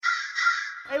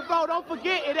Hey, bro, don't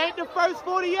forget, it ain't the first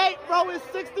 48, bro. It's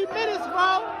 60 minutes,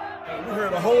 bro. We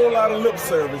heard a whole lot of lip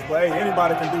service, but hey,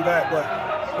 anybody can do that. But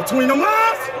between the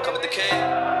lines, come with the king,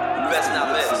 you best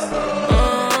not miss.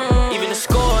 Even the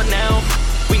score now,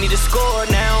 we need to score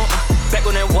now. Back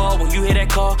on that wall, when you hear that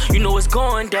call, you know it's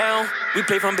going down. We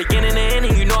play from beginning to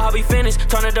ending, you know how we finish.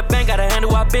 Turn at the bank, gotta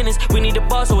handle our business. We need the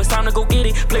ball, so it's time to go get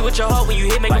it. Play with your heart when you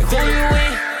hit, make like, who you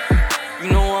with?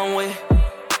 You know I'm with.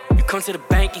 You come to the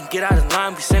bank and get out of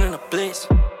line, we sending a blitz.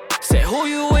 Say who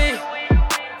you with?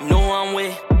 You know I'm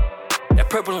with. That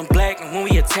purple and black, and when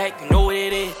we attack, you know what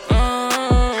it is.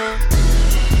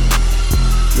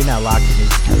 You're now locked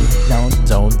into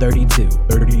Zone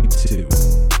 32.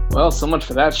 Well, so much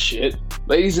for that shit.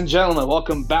 Ladies and gentlemen,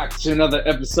 welcome back to another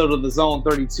episode of the Zone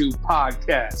 32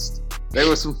 podcast. There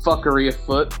was some fuckery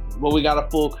afoot, but we got a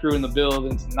full crew in the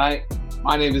building tonight.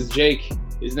 My name is Jake.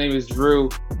 His name is Drew.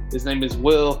 His name is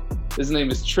Will. His name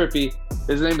is Trippy.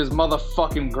 His name is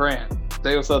motherfucking Grant.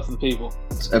 Say what's up to the people.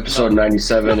 It's episode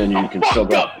 97, and you can still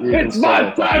go. It's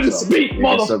my time to speak,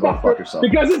 motherfucker.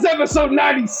 Because it's episode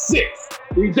 96,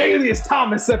 the Dailiest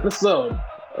Thomas episode.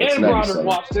 It's and 97. Broderick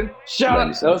Washington. Shout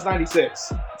out. That was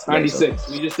 96. It's 96.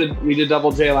 We did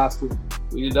double J last week.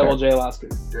 Yeah, it's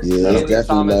definitely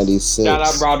Thomas. 96. Shout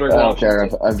out Broderick I don't Washington.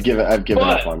 care. I've given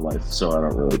up on life, so I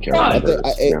don't really care.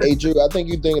 Hey, Drew, I think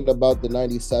you're thinking about the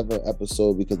 97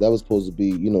 episode because that was supposed to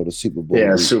be, the Super Bowl.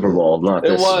 Yeah, week. Super Bowl, not It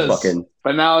this was, fucking.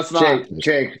 but now it's not.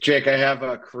 Jake, I have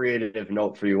a creative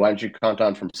note for you. Why don't you count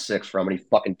down from 6 for how many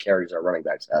fucking carries our running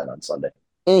backs had on Sunday?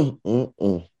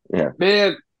 Yeah,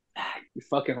 Man, you're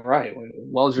fucking right. When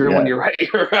you're right,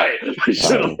 you're right. I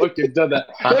should have fucking done that.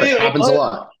 happens a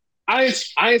lot. I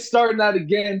ain't starting that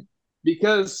again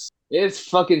because it's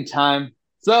fucking time.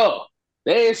 So,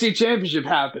 the AFC Championship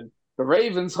happened. The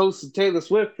Ravens hosted Taylor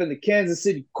Swift and the Kansas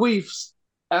City Chiefs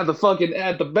at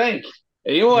the bank.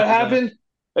 And you know what happened?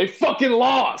 They fucking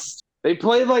lost. They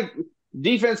played like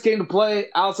defense came to play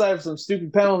outside of some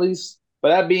stupid penalties. But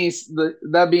that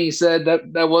being said,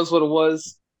 that was what it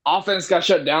was. Offense got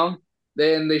shut down.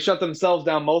 Then they shut themselves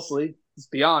down mostly. Let's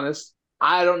be honest.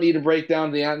 I don't need to break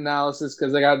down the analysis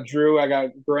because I got Drew, I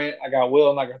got Grant, I got Will,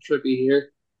 and I got Trippy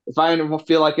here. If I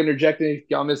feel like interjecting, if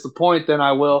y'all miss the point, then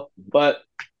I will. But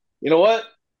you know what?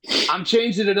 I'm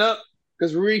changing it up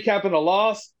because we're recapping a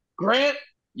loss. Grant,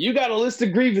 you got a list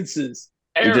of grievances.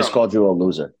 He just called you a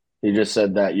loser. He just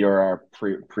said that you're our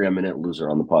preeminent loser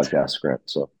on the podcast, Grant.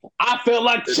 So I felt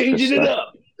like changing it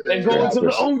up and going to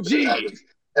the OG.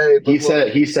 Hey, he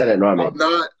said it, not me.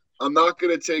 I'm not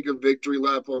going to take a victory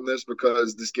lap on this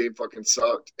because this game fucking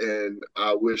sucked and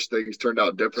I wish things turned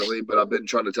out differently, but I've been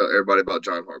trying to tell everybody about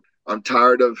John Harbaugh. I'm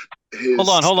tired of his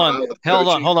Hold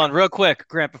on, real quick,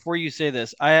 Grant, before you say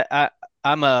this.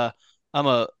 I'm a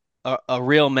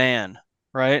real man,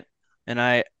 right? And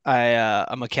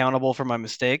I'm accountable for my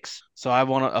mistakes. So I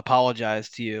want to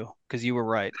apologize to you because you were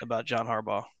right about John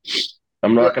Harbaugh.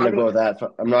 I'm not going to go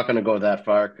that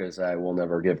far because I will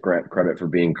never give Grant credit for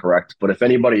being correct. But if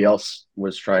anybody else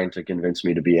was trying to convince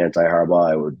me to be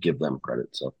anti-Harbaugh, I would give them credit.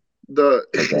 So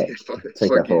take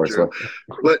that forward.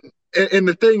 But and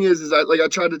the thing is I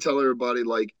tried to tell everybody,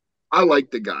 like, I like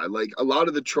the guy. Like, a lot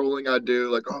of the trolling I do,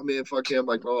 like, oh man, fuck him,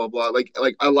 like, blah blah blah. Like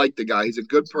I like the guy. He's a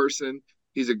good person.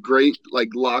 He's a great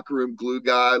locker room glue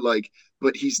guy.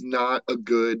 But he's not a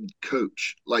good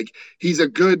coach. Like, he's a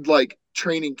good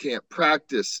training camp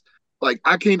practice.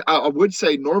 I would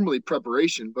say normally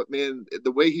preparation, but man,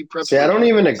 the way he preps. See, I don't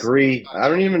even agree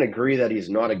that he's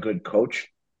not a good coach.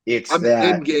 It's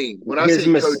that in game. When I say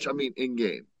coach, I mean in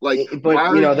game.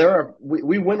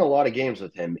 We win a lot of games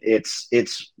with him. It's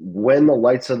when the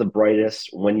lights are the brightest,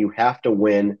 when you have to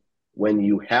win, when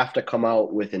you have to come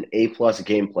out with an A+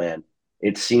 game plan.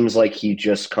 It seems like he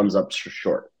just comes up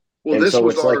short. Well, and so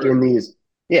it's like in these,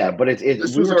 but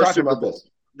we were talking about this.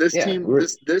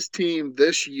 This team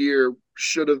this year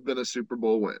should have been a Super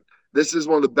Bowl win. This is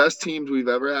one of the best teams we've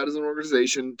ever had as an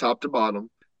organization, top to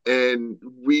bottom, and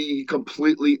we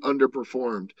completely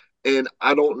underperformed. And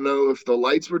I don't know if the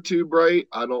lights were too bright.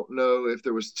 I don't know if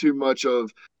there was too much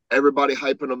of everybody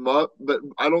hyping them up, but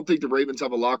I don't think the Ravens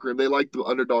have a locker room. They like the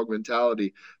underdog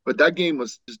mentality. But that game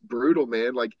was just brutal,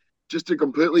 man. Just to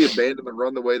completely abandon the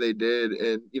run the way they did.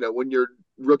 And, when your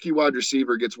rookie wide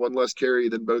receiver gets one less carry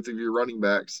than both of your running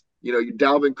backs, you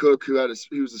Dalvin Cook, who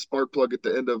was a spark plug at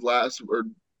the end of last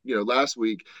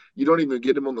week, you don't even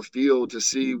get him on the field to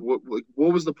see what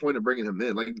was the point of bringing him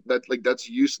in? That's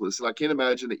useless. And I can't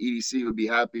imagine the EDC would be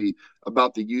happy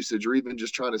about the usage or even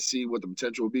just trying to see what the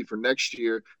potential would be for next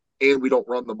year. And we don't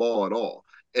run the ball at all.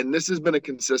 And this has been a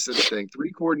consistent thing.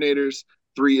 3 coordinators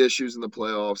 3 issues in the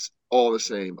playoffs, all the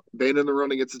same. Abandoning the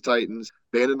run against the Titans,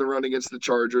 abandoning the run against the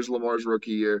Chargers, Lamar's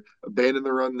rookie year, abandoning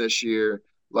the run this year.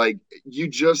 Like, you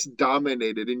just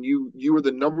dominated, and you were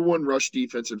the number 1 rush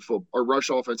defense in football, or rush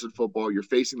offense in football. You're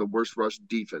facing the worst rush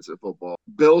defense in football.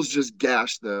 Bills just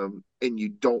gashed them, and you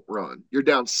don't run. You're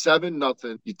down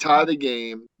 7-0. You tie the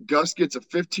game. Gus gets a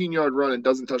 15-yard run and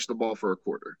doesn't touch the ball for a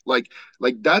quarter. Like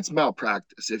that's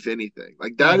malpractice, if anything.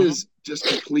 Like, that is just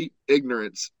complete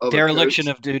ignorance of dereliction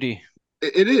of duty.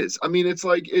 It is. I mean, it's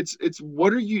like it's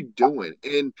what are you doing?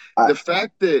 And the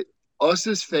fact that us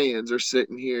as fans are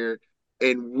sitting here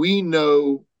and we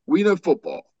know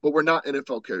football, but we're not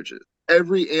NFL coaches.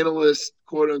 Every analyst,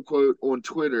 quote unquote, on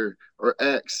Twitter or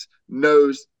X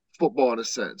knows football in a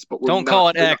sense, but don't call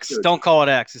it X. Don't call it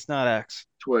X. It's not X.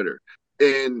 Twitter.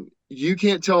 And you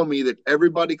can't tell me that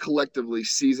everybody collectively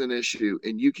sees an issue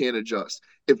and you can't adjust.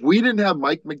 If we didn't have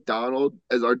Mike McDonald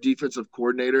as our defensive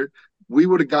coordinator, we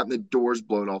would have gotten the doors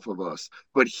blown off of us.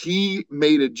 But he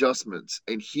made adjustments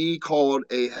and he called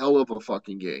a hell of a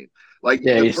fucking game. Like,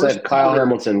 yeah, he said Kyle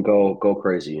Hamilton go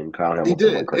crazy, and Kyle Hamilton he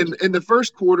did. went crazy. In the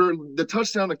first quarter, the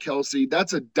touchdown to Kelsey,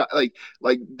 that's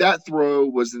like that throw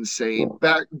was insane.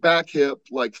 Back hip,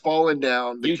 like falling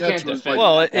down. You can't defend.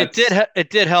 Well, it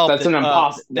did help. That's an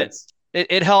impossible.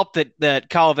 It helped that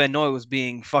Kyle Van Noy was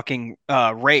being fucking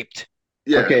raped.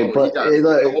 Yeah. Okay, but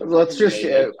let's just.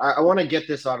 I want to get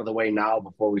this out of the way now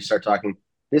before we start talking.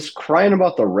 This crying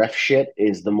about the ref shit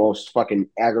is the most fucking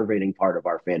aggravating part of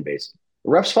our fan base. The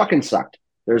refs fucking sucked.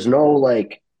 There's no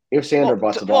like ifs, and or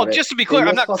buts about it. Well, just to be clear,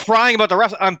 I'm not crying about the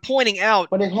refs. I'm pointing out.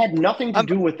 But it had nothing to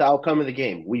do with the outcome of the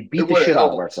game. We beat the shit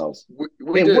out of ourselves.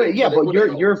 We did, but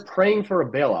you're praying for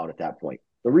a bailout at that point.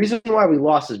 The reason why we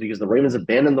lost is because the Ravens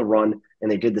abandoned the run and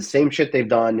they did the same shit they've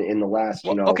done in the last,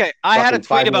 Okay, I had a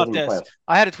tweet about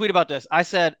this. I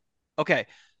said, okay,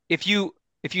 if you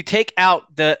take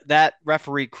out that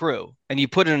referee crew and you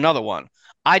put in another one,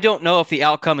 I don't know if the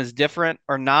outcome is different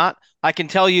or not. I can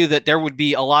tell you that there would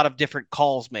be a lot of different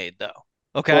calls made, though.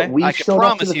 Okay, well, I can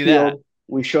promise you that.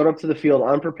 We showed up to the field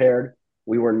unprepared.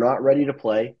 We were not ready to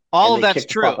play. All of that's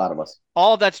true. Out of us.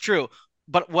 All of that's true.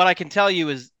 But what I can tell you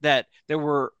is that there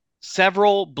were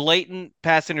several blatant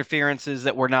pass interferences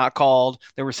that were not called.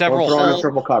 There were several. Don't throw in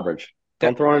triple coverage.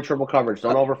 Don't throw in triple coverage.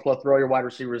 Don't throw your wide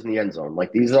recievers in the end zone.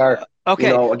 Like, these are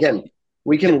okay. Again,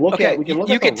 we can look at the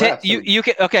refs. You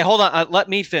can. Okay, hold on. Let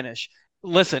me finish.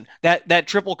 Listen, that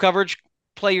triple coverage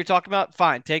play you're talking about,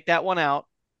 fine, take that one out.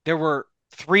 There were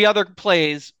 3 other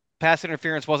plays pass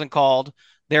interference wasn't called.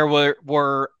 There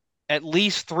were at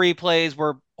least 3 plays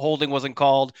where holding wasn't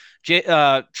called.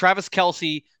 Travis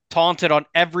Kelce taunted on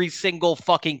every single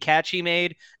fucking catch he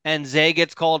made, and Zay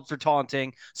gets called for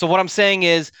taunting. So what I'm saying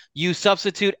is, you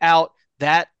substitute out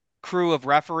that crew of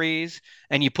referees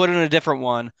and you put in a different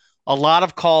one. A lot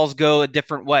of calls go a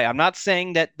different way. I'm not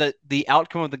saying that the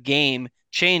outcome of the game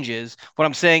changes. What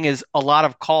I'm saying is a lot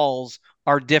of calls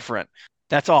are different.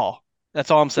 That's all.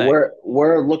 That's all I'm saying.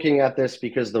 We're looking at this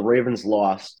because the Ravens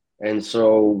lost, and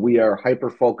so we are hyper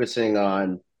focusing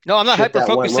on. No, I'm not hyper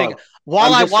focusing.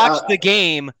 While I watched the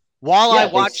game,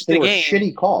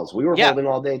 shitty calls. We were holding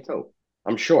all day too.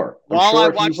 I'm sure.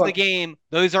 I watched the game,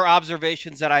 those are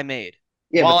observations that I made.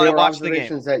 Yeah, but they were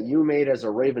observations that you made as a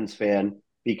Ravens fan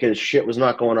because shit was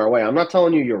not going our way. I'm not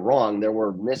telling you you're wrong. There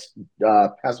were missed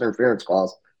pass interference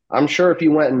calls. I'm sure if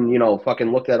you went and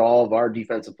fucking looked at all of our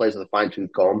defensive plays with a fine-tooth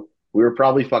comb, we were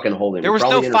probably fucking holding. There was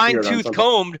no fine-tooth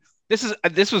combed.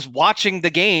 This was watching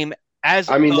the game as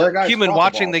a human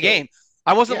watching the game.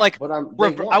 I wasn't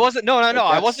I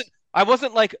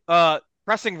wasn't like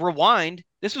pressing rewind.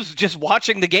 This was just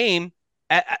watching the game.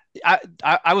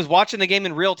 I was watching the game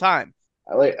in real time.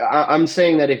 I'm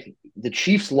saying that if the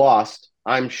Chiefs lost,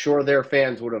 I'm sure their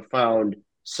fans would have found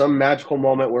some magical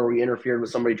moment where we interfered with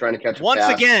somebody trying to catch a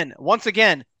pass. Once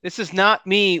again, this is not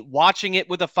me watching it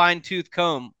with a fine-tooth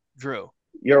comb, Drew.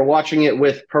 You're watching it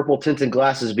with purple tinted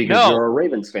glasses because you're a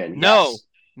Ravens fan. No.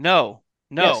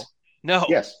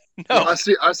 Yes. No, I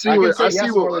see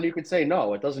what you could say.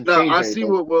 No, it doesn't change. I see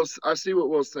what Will's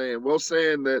saying. Will's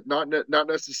saying that not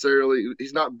necessarily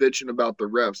he's not bitching about the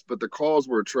refs, but the calls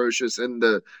were atrocious and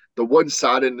the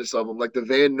one-sidedness of them, like the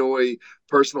Van Noy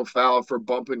personal foul for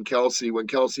bumping Kelsey when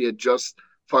Kelsey had just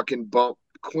fucking bumped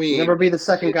Queen. Never be the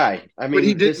second guy. I mean, but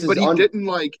he did. But he didn't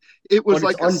like. It was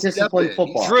like undisciplined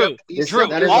football. Drew,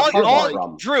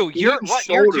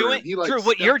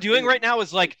 what you're doing right now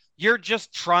is like you're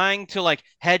just trying to like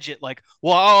hedge it. Like,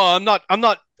 well, I'm not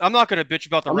going to bitch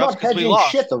about the refs because we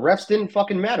lost. Shit, the refs didn't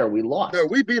fucking matter. We lost. No,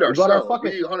 we beat ourselves.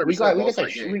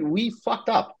 We fucked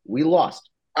up. We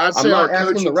lost. I'd say I'm our not asking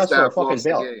the coaching rest of our staff fucking lost the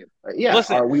bail. game. Yeah,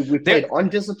 Listen, we played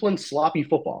undisciplined, sloppy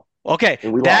football. Okay,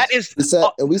 and we that lost. is.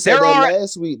 We said there that are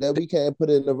last week that we can't put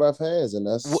it in the rough hands, and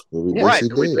that's what we Yeah.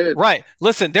 basically We did. right.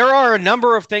 Listen, there are a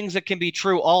number of things that can be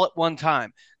true all at one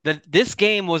time. This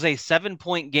game was a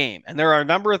 7-point game, and there are a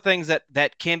number of things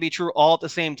that can be true all at the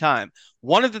same time.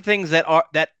 One of the things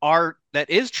that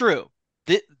is true,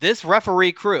 this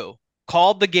referee crew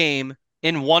called the game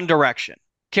in one direction.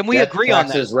 Can we agree on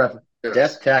that?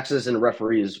 Death, taxes, and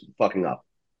referees fucking up.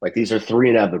 Like, these are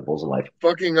three inevitables in life.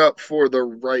 Fucking up for the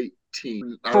right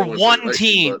team. For one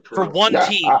team. For one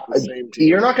team.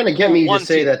 You're not going to get me to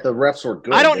say that the refs were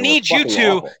good. I don't need you to.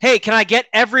 Awful. Hey, can I get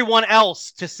everyone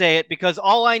else to say it? Because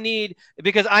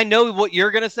because I know what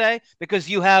you're going to say, because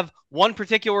you have one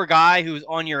particular guy who's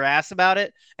on your ass about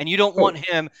it, and you don't want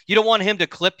him to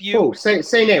clip you. Oh, say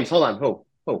names. Hold on.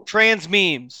 Who? Trans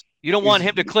memes. You don't want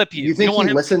him to clip you. You think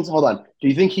he listens? Hold on. Do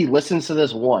you think he listens to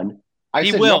this one? I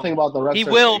said nothing about the rest. He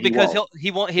will, because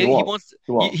he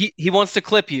wants to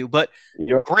clip you. But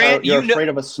Grant, you're afraid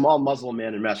of a small Muslim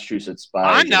man in Massachusetts.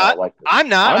 I'm not. I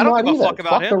don't give a fuck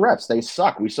about him. Fuck the refs. They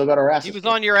suck. We still got our asses. He was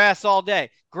on your ass all day.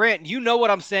 Grant, you know what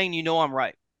I'm saying. You know I'm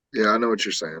right. Yeah, I know what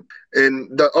you're saying. And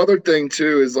the other thing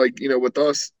too is, like, with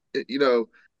us, the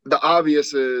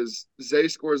obvious is Zay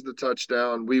scores the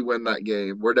touchdown. We win that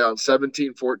game. We're down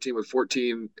 17-14 with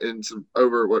 14 and some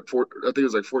over I think it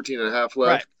was like 14 and a half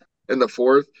left. Right. In the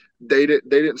fourth. They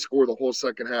didn't score the whole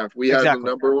second half. We had the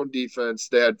number one defense.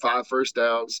 They had 5 first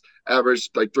downs,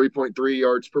 averaged like 3.3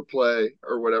 yards per play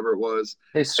or whatever it was.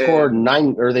 They scored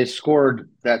they scored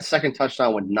that second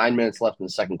touchdown with 9 minutes left in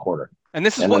the second quarter. And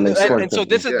this is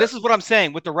this is what I'm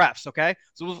saying with the refs, okay?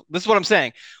 So this is what I'm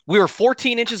saying. We were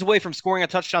 14 inches away from scoring a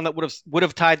touchdown that would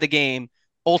have tied the game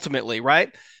ultimately,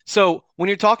 right? So when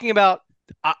you're talking about,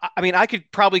 I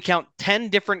could probably count 10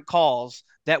 different calls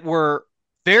that were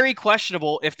very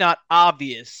questionable, if not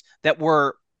obvious, that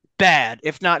were bad,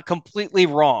 if not completely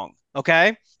wrong.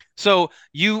 Okay, so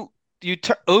you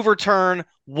overturn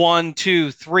 1,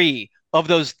 2, 3 of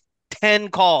those 10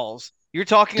 calls. You're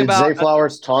talking about. Did Zay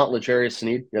Flowers taunt L'Jarius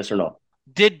Sneed? Yes or no?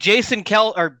 Did Jason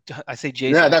I say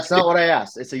Jason? Yeah, that's not what I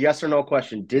asked. It's a yes or no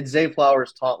question. Did Zay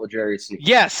Flowers taunt L'Jarius Sneed?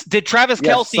 Yes. Did Travis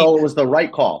Kelce? So it was the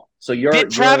right call. So did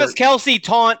Travis Kelce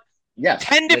taunt? Yes.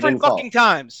 10 different fucking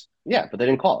times. Yeah, but they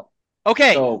didn't call it.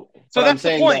 Okay, so that's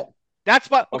the point. That's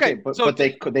what. Okay,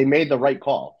 but they made the right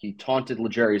call. He taunted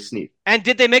L'Jarius Sneed. And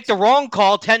did they make the wrong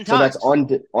call 10 times? So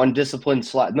that's undisciplined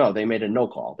slot. No, they made a no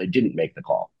call. They didn't make the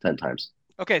call 10 times.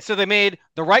 Okay, so they made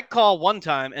the right call 1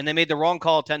 time and they made the wrong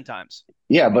call 10 times.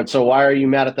 Yeah, but so why are you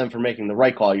mad at them for making the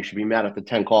right call? You should be mad at the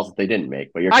 10 calls that they didn't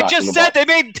make. But I just said they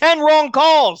made 10 wrong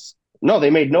calls. No,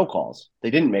 they made no calls. They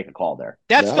didn't make a call there.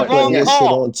 That's the wrong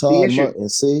call. On Todd Martin.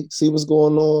 See what's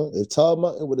going on? If Todd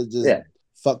Martin would have just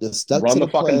fucking stuck to the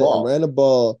fucking ball, ran the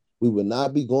ball, we would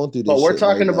not be going through this. But we're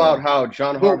talking about how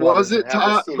John Harbaugh. But was it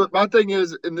Todd? But my thing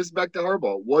is, and this is back to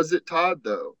Harbaugh, was it Todd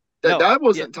though? That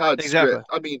wasn't Todd's script.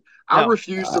 I mean, I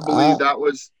refuse to believe that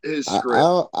was his script.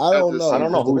 I don't know. I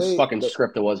don't know whose fucking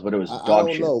script it was, but it was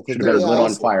dog shit. Should have got his lid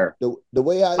on fire. The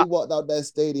way how he walked out that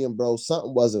stadium, bro,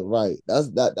 something wasn't right.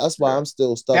 That's why I'm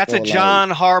still stuck. That's a John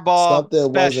Harbaugh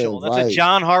special. That's a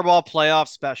John Harbaugh playoff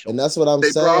special. And that's what I'm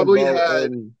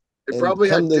saying. They probably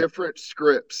had different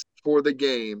scripts for the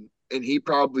game, and he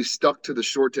probably stuck to the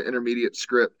short to intermediate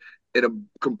script and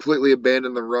completely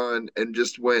abandoned the run and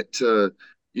just went to.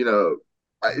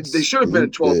 They should have been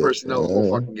 12 personnel the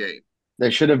whole fucking game. They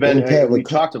should have been. We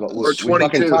talked about or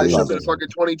 22. They should have been fucking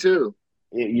 22.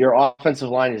 Your offensive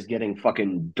line is getting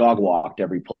fucking dog walked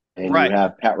every play, and you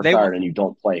have Pat retired, and you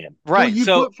don't play him. Right.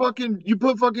 Well, you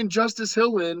put fucking Justice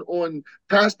Hill in on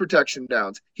pass protection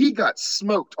downs. He got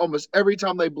smoked almost every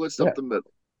time they blitzed up the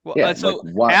middle. Well,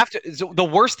 the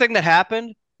worst thing that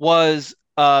happened was.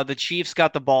 The Chiefs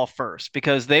got the ball first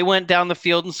because they went down the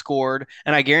field and scored.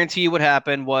 And I guarantee you what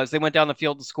happened was they went down the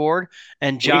field and scored.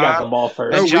 And John got the ball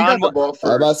first. We got the ball first. I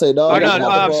was about to say, no,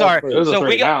 I'm sorry.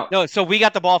 So we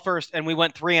got the ball first and we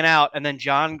went 3 and out. And then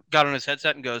John got on his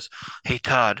headset and goes, "Hey,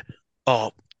 Todd.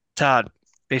 Oh, Todd,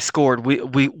 they scored. We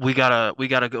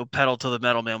gotta go pedal to the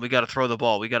metal, man. We gotta throw the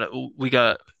ball. We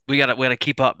gotta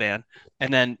keep up, man."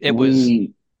 And then it was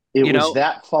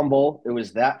that fumble. It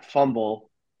was that fumble.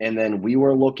 And then we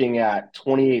were looking at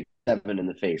 28-7 in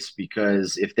the face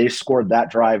because if they scored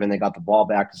that drive and they got the ball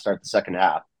back to start the second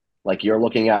half, like you're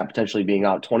looking at potentially being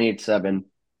out 28-7.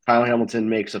 Kyle Hamilton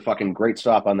makes a fucking great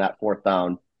stop on that 4th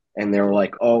down. And they were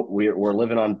like, oh, we're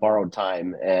living on borrowed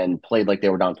time and played like they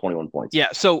were down 21 points. Yeah.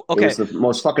 So, okay. It was the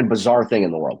most fucking bizarre thing in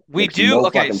the world.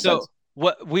 So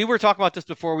what we were talking about this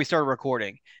before we started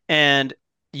recording. And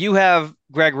you have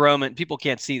Greg Roman. People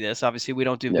can't see this. Obviously, we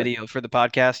don't do video for the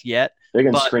podcast yet. They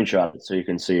can screenshot it so you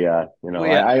can see. I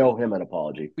owe him an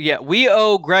apology. Yeah, we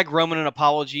owe Greg Roman an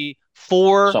apology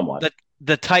for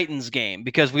the Titans game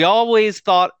because we always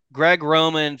thought Greg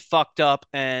Roman fucked up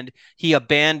and he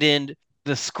abandoned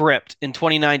the script in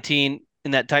 2019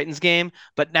 in that Titans game.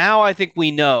 But now I think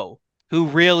we know who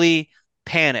really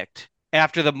panicked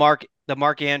after the Mark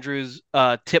Andrews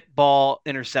tip ball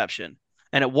interception.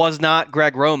 And it was not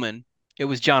Greg Roman. It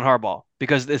was John Harbaugh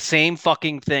because the same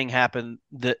fucking thing happened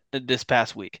this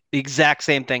past week. The exact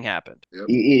same thing happened.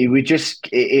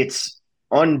 It's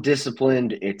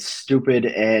undisciplined. It's stupid.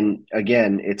 And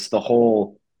again, it's the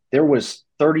whole, there was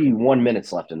 31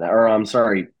 minutes left in that, or I'm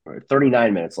sorry,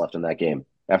 39 minutes left in that game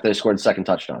after they scored the second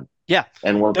touchdown. Yeah.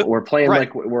 And we're playing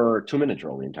like we're 2 minutes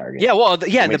drill the entire game. Yeah. Well,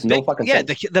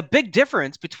 the big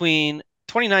difference between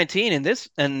 2019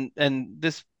 and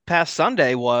this past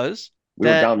Sunday was we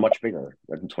were down much bigger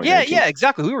in 2019. Yeah,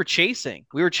 exactly. We were chasing,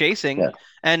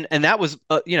 and that was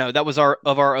that was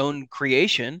our own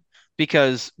creation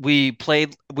because we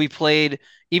played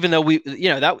even though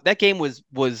that game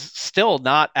was still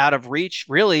not out of reach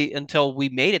really until we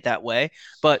made it that way.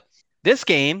 But this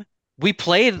game we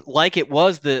played like it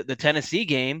was the Tennessee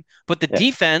game, but the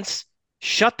defense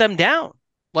shut them down.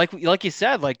 Like you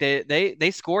said, like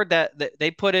they scored that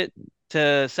they put it to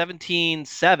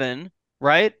 17-7,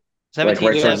 right?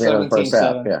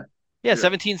 17-7. Yeah,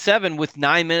 17-7 with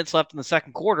 9 minutes left in the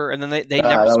second quarter, and then they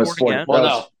never scored again.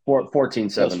 Well, no,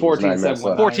 14-7.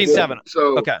 14-7. 14-7.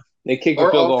 So okay, they kicked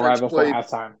the field goal right before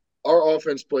halftime. Our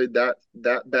offense played that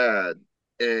bad,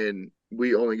 and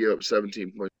we only gave up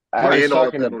 17 points.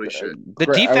 The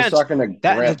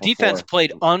defense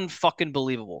played unfucking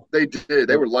believable. They did.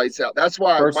 They were lights out. That's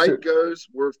why Mike goes,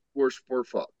 we're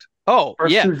fucked. Oh,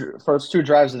 First two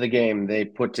drives of the game, they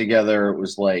put together, it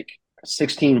was like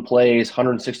 16 plays,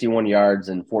 161 yards,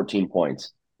 and 14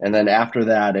 points. And then after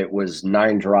that, it was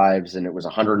 9 drives, and it was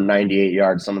 198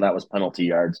 yards. Some of that was penalty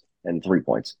yards and 3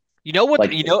 points. You know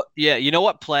what? You know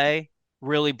what play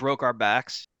really broke our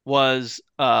backs was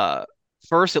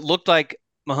first it looked like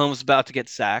Mahomes was about to get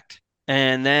sacked,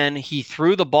 and then he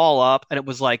threw the ball up, and it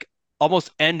was like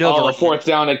almost end over. The fourth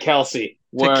down to Kelsey.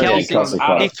 He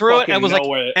threw it and it was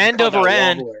like end over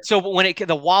end. So when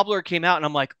the wobbler came out, and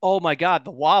I'm like, oh my God,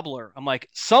 the wobbler. I'm like,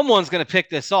 someone's going to pick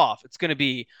this off. It's going to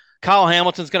be Kyle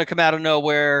Hamilton's going to come out of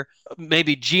nowhere.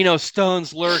 Maybe Geno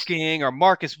Stone's lurking or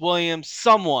Marcus Williams,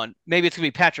 someone. Maybe it's going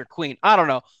to be Patrick Queen. I don't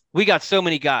know. We got so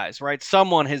many guys, right?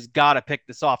 Someone has got to pick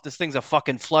this off. This thing's a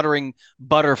fucking fluttering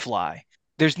butterfly.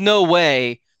 There's no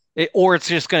way, or it's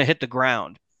just going to hit the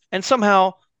ground. And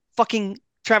somehow fucking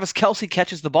Travis Kelce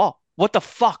catches the ball. What the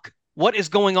fuck? What is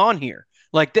going on here?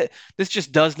 Like this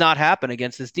just does not happen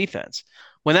against this defense.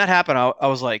 When that happened, I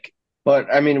was like. But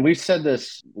I mean, we said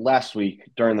this last week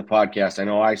during the podcast. I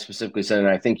know I specifically said, and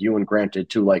I think you and Grant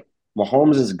did too. Like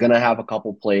Mahomes is going to have a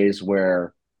couple plays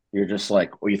where you're just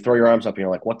like, well, you throw your arms up and you're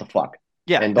like, what the fuck?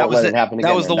 Yeah, and don't let it happen again.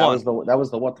 That was the one. That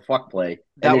was the what the fuck play.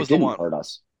 That and was it didn't the one. hurt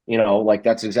us. Like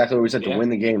that's exactly what we said to win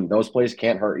the game. Those plays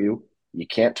can't hurt you. You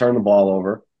can't turn the ball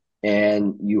over.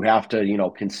 And you have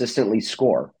to, consistently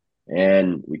score.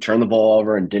 And we turned the ball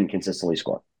over and didn't consistently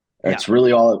score. That's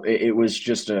really all. It was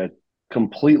just a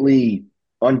completely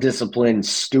undisciplined,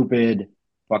 stupid,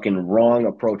 fucking wrong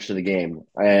approach to the game.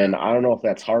 And I don't know if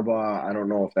that's Harbaugh. I don't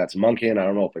know if that's Monken. I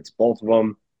don't know if it's both of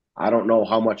them. I don't know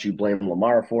how much you blame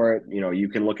Lamar for it. You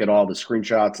can look at all the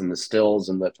screenshots and the stills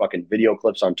and the fucking video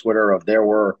clips on Twitter of there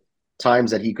were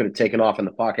times that he could have taken off in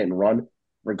the pocket and run.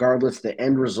 Regardless, the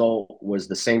end result was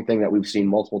the same thing that we've seen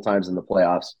multiple times in the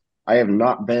playoffs. I have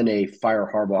not been a fire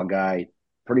Harbaugh guy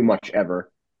pretty much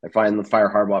ever. I find the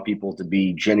fire Harbaugh people to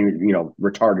be genuine,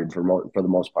 retarded for the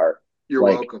most part. You're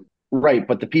welcome. Right,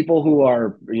 but the people who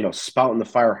are, spouting the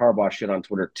fire Harbaugh shit on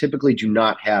Twitter typically do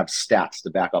not have stats to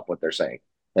back up what they're saying.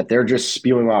 That they're just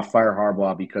spewing off fire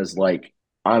Harbaugh because,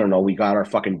 I don't know, we got our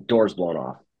fucking doors blown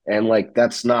off. And,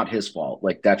 that's not his fault.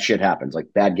 That shit happens.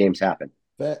 Bad games happen.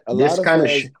 A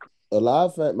lot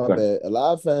of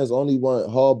fans only want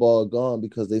Harbaugh gone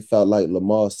because they felt like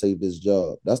Lamar saved his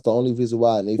job. That's the only reason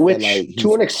why. And they felt like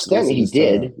to an extent he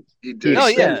did. He did. Oh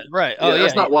yeah, right. Oh yeah.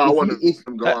 That's not why I wanted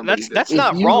him gone. That's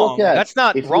not wrong. That's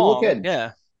not wrong.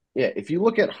 Yeah. If you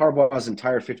look at Harbaugh's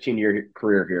entire 15-year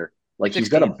career here, he's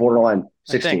got a borderline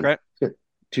 16, I think, right?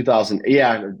 2000.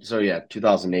 Yeah. So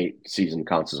 2008 season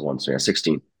counts as one. So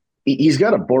 16. He's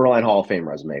got a borderline Hall of Fame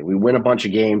resume. We win a bunch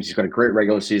of games. He's got a great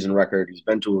regular season record. He's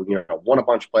been to, won a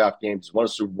bunch of playoff games. He's won a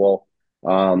Super Bowl.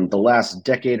 The last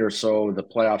decade or so, the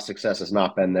playoff success has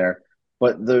not been there.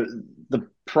 But the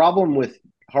problem with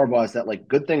Harbaugh is that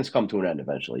good things come to an end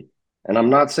eventually. And I'm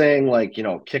not saying like,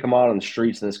 kick him out on the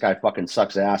streets and this guy fucking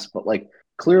sucks ass, but like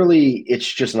clearly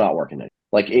it's just not working.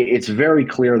 Like it's very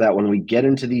clear that when we get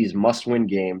into these must-win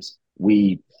games,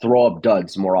 we throw up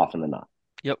duds more often than not.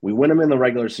 Yep. We win them in the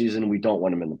regular season, we don't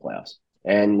win them in the playoffs.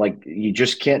 And like you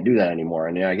just can't do that anymore.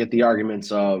 And I get the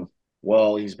arguments of,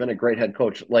 well, he's been a great head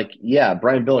coach. Like, yeah,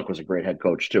 Brian Billick was a great head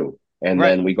coach too. And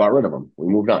then we got rid of him. We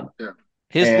moved on. Yeah.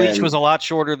 His leash was a lot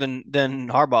shorter than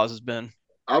Harbaugh's has been.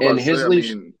 And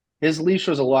his leash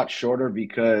was a lot shorter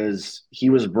because he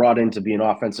was brought in to be an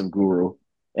offensive guru,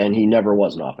 and he never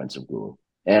was an offensive guru.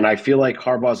 And I feel like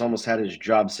Harbaugh's almost had his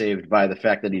job saved by the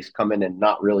fact that he's come in and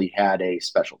not really had a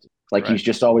specialty. Like he's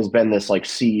just always been this like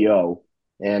CEO.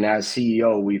 And as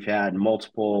CEO, we've had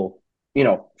multiple,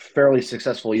 fairly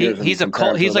successful years. He's a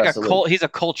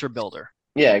culture builder.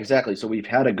 Yeah, exactly. So we've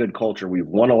had a good culture. We've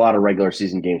won a lot of regular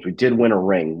season games. We did win a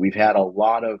ring. We've had a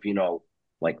lot of,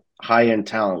 like high-end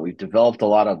talent. We've developed a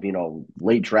lot of,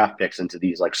 late draft picks into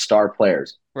these like star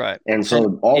players. Right. And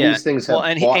so these things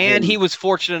have he was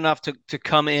fortunate enough to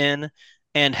come in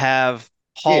and have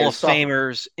Hall of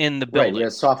Famers in the building. Right.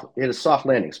 He had a soft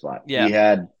landing spot. Yeah. He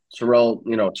had Terrell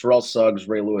Suggs,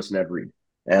 Ray Lewis, and Ed Reed.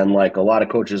 And like a lot of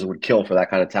coaches would kill for that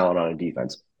kind of talent on a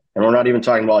defense. And we're not even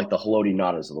talking about like the Haloti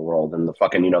Nadas of the world and the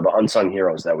fucking, the unsung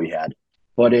heroes that we had.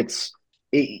 But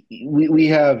we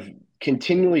have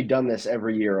continually done this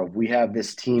every year. We have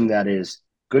this team that is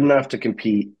good enough to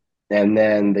compete, and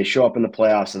then they show up in the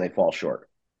playoffs and they fall short.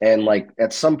 And like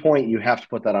at some point you have to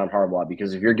put that on Harbaugh,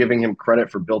 because if you're giving him credit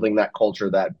for building that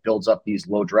culture that builds up these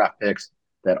low draft picks,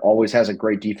 that always has a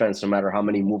great defense no matter how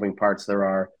many moving parts there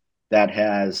are, that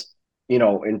has,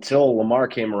 until Lamar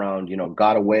came around,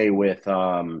 got away with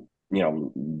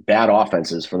bad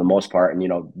offenses for the most part,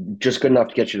 and just good enough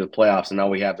to get you to the playoffs. And now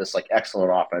we have this like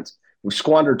excellent offense. We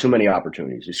squandered too many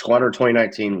opportunities. We squandered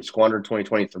 2019. We squandered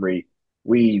 2023.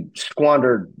 We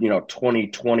squandered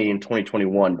 2020 and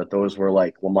 2021. But those were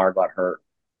like Lamar got hurt.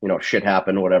 Shit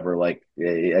happened. Whatever. Like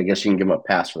I guess you can give him a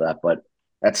pass for that. But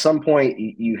at some point,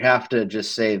 you have to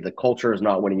just say the culture is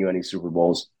not winning you any Super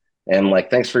Bowls. And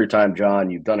like, thanks for your time, John.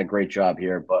 You've done a great job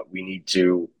here, but we need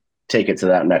to take it to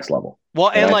that next level. Well,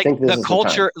 and like the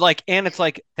culture, and it's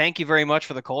like, thank you very much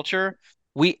for the culture.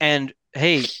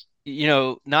 Hey,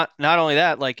 not only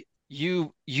that, like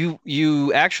you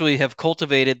actually have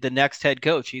cultivated the next head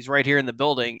coach. He's right here in the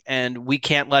building, and we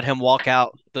can't let him walk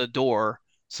out the door.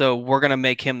 So we're going to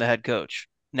make him the head coach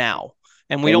now.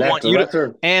 And we don't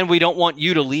want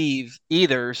you to leave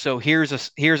either. So here's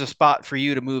a spot for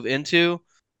you to move into.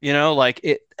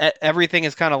 Everything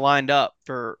is kind of lined up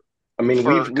for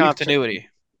continuity.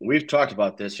 We've talked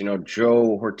about this.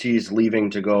 Joe Ortiz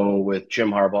leaving to go with Jim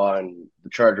Harbaugh and the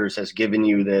Chargers has given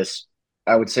you this,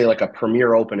 I would say, like a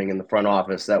premier opening in the front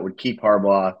office that would keep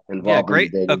Harbaugh involved.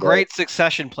 Yeah, a great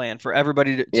succession plan for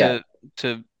everybody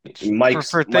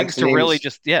for things to really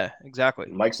just, exactly.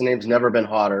 Mike's name's never been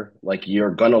hotter. Like,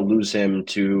 you're going to lose him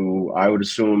to, I would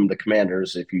assume, the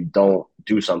Commanders if you don't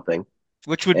do something.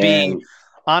 Which would be,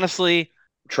 honestly,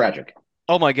 tragic.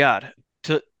 Oh, my God.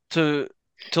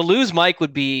 To lose Mike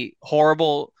would be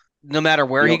horrible no matter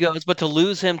where he goes, but to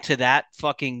lose him to that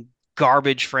fucking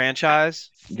garbage franchise.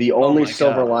 The only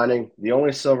silver lining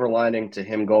to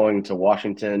him going to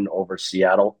Washington over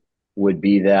Seattle would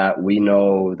be that we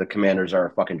know the Commanders are a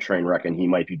fucking train wreck and he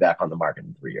might be back on the market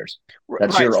in 3 years.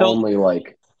 That's only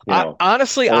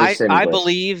honestly, I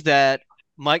believe that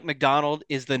Mike Macdonald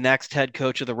is the next head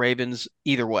coach of the Ravens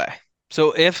either way.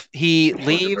 So if he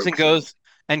leaves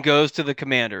and goes to the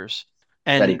Commanders,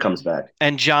 and that he comes back,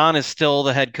 and John is still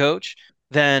the head coach,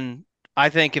 then I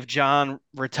think if John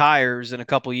retires in a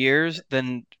couple years,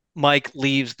 then Mike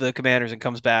leaves the Commanders and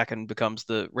comes back and becomes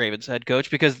the Ravens head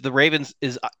coach, because the Ravens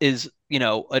is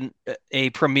a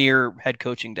premier head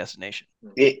coaching destination.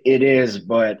 It is,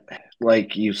 but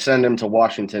like, you send him to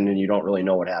Washington and you don't really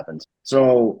know what happens.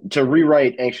 So to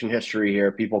rewrite ancient history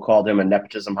here, people called him a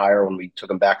nepotism hire when we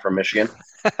took him back from Michigan.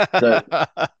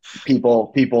 The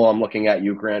people, I'm looking at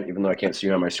you, Grant, even though I can't see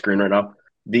you on my screen right now.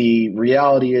 The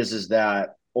reality is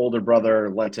that older brother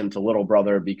lent him to little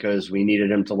brother because we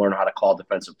needed him to learn how to call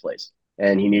defensive plays.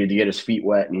 And he needed to get his feet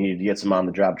wet and he needed to get some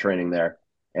on-the-job training there.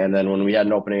 And then when we had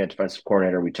an opening at defensive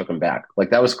coordinator, we took him back. Like,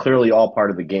 that was clearly all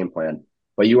part of the game plan.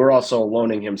 But you were also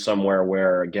loaning him somewhere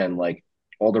where, again, like,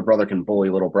 older brother can bully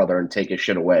little brother and take his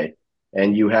shit away.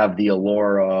 And you have the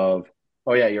allure of,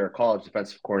 oh, yeah, you're a college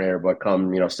defensive coordinator, but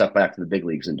come, step back to the big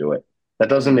leagues and do it. That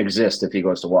doesn't exist if he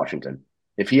goes to Washington.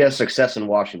 If he has success in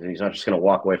Washington, he's not just going to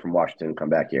walk away from Washington and come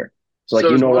back here. So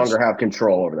you no longer have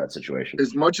control over that situation.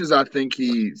 As much as I think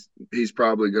he's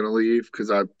probably going to leave, because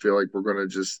I feel like we're going to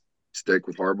just stick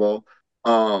with Harbaugh,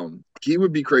 He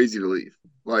would be crazy to leave.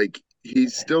 Like,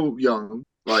 he's still young.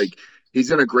 Like,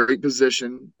 he's in a great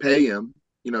position. Pay him.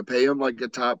 Pay him like a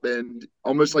top end,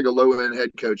 almost like a low end head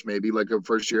coach, maybe like a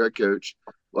first year head coach.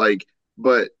 Like,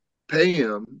 but pay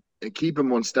him and keep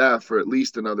him on staff for at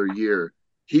least another year.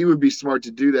 He would be smart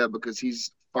to do that because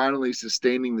he's finally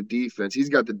sustaining the defense. He's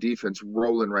got the defense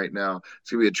rolling right now.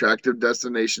 It's gonna be an attractive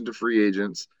destination to free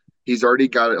agents. He's already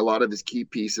got a lot of his key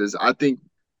pieces. I think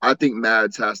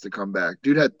Mads has to come back.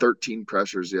 Dude had 13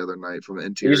 pressures the other night from the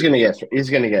interior. He's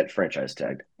gonna get franchise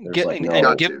tagged. Give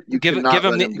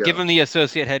him the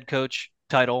associate head coach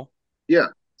title. Yeah.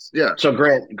 So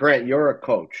Grant, you're a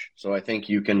coach, so I think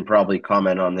you can probably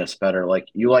comment on this better. Like,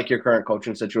 you like your current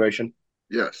coaching situation?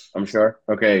 Yes. I'm sure.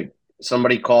 Okay.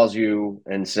 Somebody calls you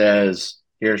and says,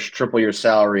 "Here's triple your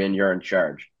salary and you're in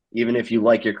charge." Even if you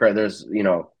like your current, there's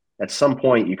at some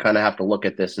point you kind of have to look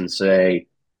at this and say,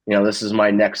 this is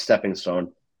my next stepping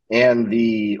stone. And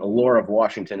the allure of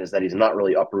Washington is that he's not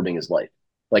really uprooting his life.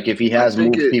 Like, if he has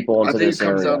moved people into this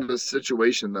area. I think it comes down to the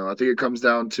situation, though. I think it comes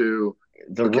down to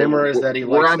the rumor is that he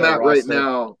likes where I'm at right roster.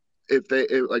 now.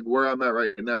 Where I'm at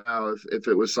right now, if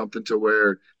it was something to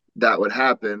where that would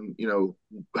happen,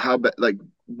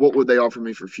 what would they offer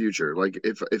me for future? Like,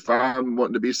 if I'm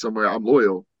wanting to be somewhere, I'm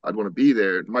loyal. I'd want to be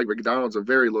there. Mike McDonald's a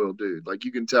very loyal dude. Like,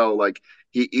 you can tell, like,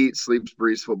 he eats, sleeps,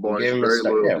 breathes football. He's a very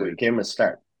loyal dude. We gave him a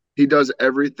start. He does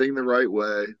everything the right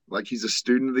way. Like, he's a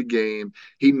student of the game.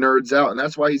 He nerds out, and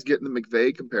that's why he's getting the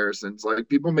McVay comparisons. Like,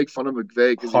 people make fun of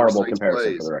McVay because horrible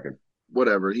comparison for the record.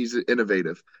 Whatever. He's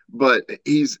innovative, but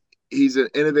he's an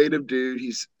innovative dude.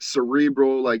 He's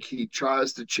cerebral. Like, he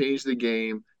tries to change the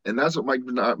game, and that's what Mike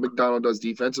McDonald does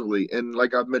defensively. And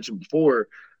like I've mentioned before,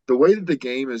 the way that the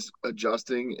game is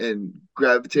adjusting and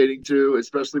gravitating to,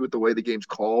 especially with the way the game's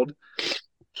called,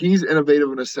 he's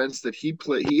innovative in a sense that he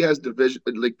has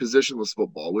positionless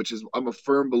football, which is, I'm a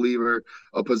firm believer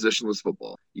of positionless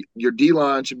football. Your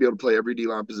D-line should be able to play every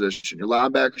D-line position. Your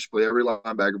linebacker should play every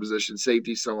linebacker position,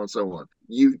 safety, so on and so on.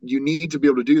 You need to be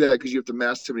able to do that because you have to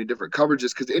mask so many different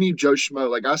coverages, because any Joe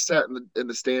Schmo, like, I sat in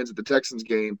the stands at the Texans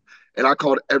game and I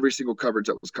called every single coverage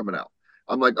that was coming out.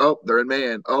 I'm like, oh, they're in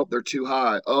man. Oh, they're too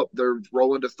high. Oh, they're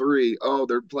rolling to 3. Oh,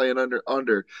 they're playing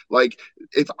under. Like,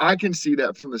 if I can see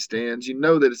that from the stands,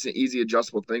 that it's an easy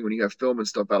adjustable thing when you have film and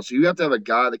stuff out. So you have to have a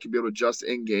guy that can be able to adjust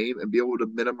in game and be able to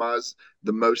minimize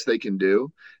the most they can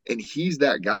do. And he's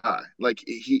that guy. Like,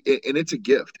 and it's a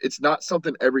gift. It's not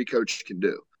something every coach can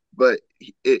do, but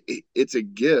it's a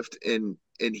gift. And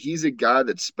he's a guy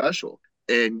that's special.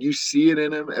 And you see it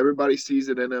in him. Everybody sees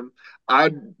it in him.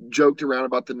 I joked around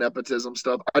about the nepotism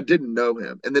stuff. I didn't know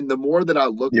him. And then the more that I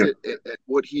looked at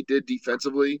what he did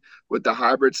defensively with the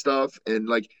hybrid stuff, and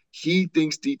like, he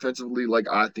thinks defensively like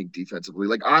I think defensively.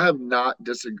 Like, I have not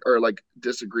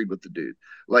disagreed with the dude.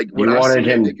 Like, you wanted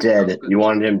him dead. You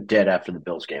wanted him dead after the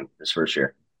Bills game this first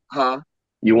year. Huh?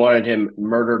 You wanted him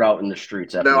murdered out in the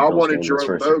streets after the Bills game. No, I wanted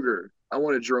Jerome Boger. I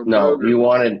wanted Jerome Boger.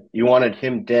 You wanted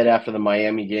him dead after the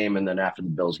Miami game, and then after the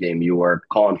Bills game, you were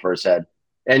calling for his head.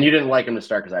 And you didn't like him to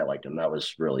start because I liked him.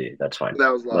 That's fine.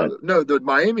 That was a lot. No, the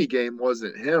Miami game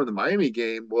wasn't him. The Miami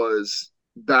game was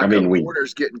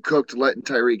corners getting cooked, letting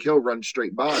Tyreek Hill run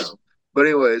straight by him. But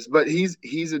anyways,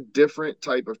 he's a different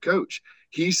type of coach.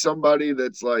 He's somebody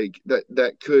that's like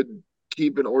that could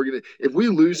keep an organization. If we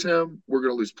lose him, we're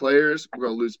going to lose players, we're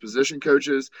going to lose position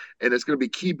coaches, and it's going to be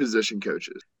key position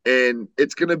coaches. And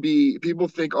it's going to be, people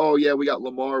think, oh yeah, we got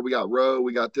Lamar, we got Rowe,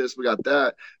 we got this, we got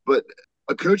that. But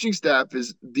a coaching staff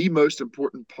is the most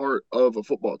important part of a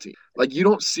football team. Like, you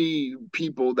don't see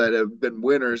people that have been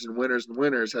winners and winners and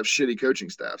winners have shitty coaching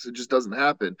staffs. It just doesn't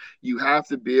happen. You have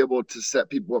to be able to set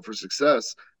people up for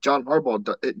success. John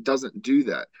Harbaugh, it doesn't do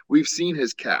that. We've seen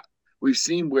his cap. We've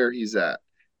seen where he's at.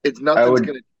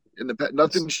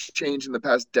 Nothing's changed in the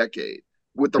past decade.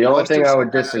 With the only thing I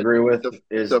would disagree with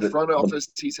is the front office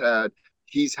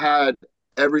he's had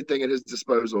everything at his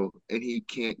disposal, and he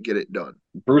can't get it done.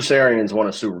 Bruce Arians won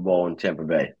a Super Bowl in Tampa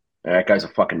Bay. And that guy's a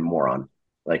fucking moron.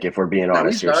 Like, if we're being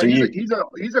honest here.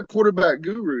 He's a quarterback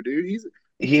guru, dude.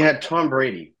 He had Tom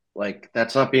Brady. Like,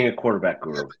 that's not being a quarterback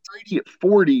guru. Brady at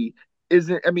 40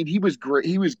 isn't. I mean, he was great.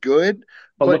 He was good.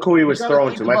 But look who he was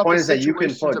throwing to. My point is that you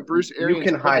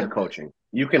can hide coaching.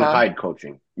 You can hide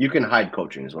coaching. You can hide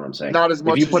coaching is what I'm saying. Not as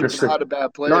much as you can hide a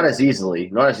bad player. Not as easily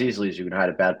as you can hide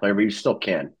a bad player, but you still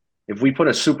can. If we put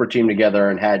a super team together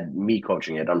and had me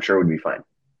coaching it, I'm sure it would be fine.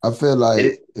 I feel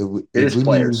like if we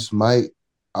lose Mike,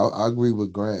 I agree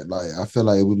with Grant. Like, I feel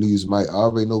like if we lose Mike, I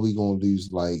already know we're going to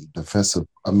lose, like, defensive.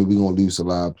 I mean, we're going to lose a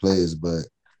lot of players, but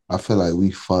I feel like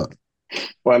we fucked.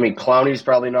 Well, I mean, Clowney's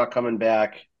probably not coming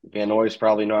back. Van Noy's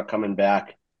probably not coming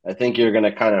back. I think you're going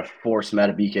to kind of force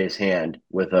Matabike's hand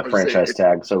with a I was franchise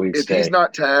saying, tag so he'd if stay. he's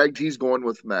not tagged, he's going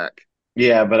with Mac.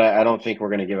 Yeah, but I don't think we're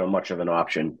going to give him much of an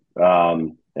option.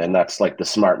 And that's like the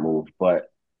smart move.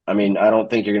 But I mean, I don't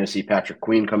think you're going to see Patrick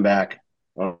Queen come back.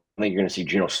 I don't think you're going to see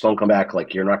Geno Stone come back.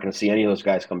 Like, you're not going to see any of those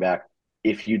guys come back.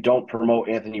 If you don't promote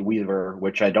Anthony Weaver,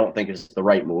 which I don't think is the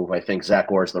right move, I think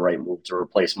Zach Orr is the right move to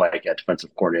replace Mike at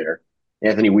defensive coordinator.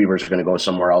 Anthony Weaver's going to go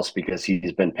somewhere else because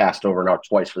he's been passed over now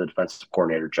twice for the defensive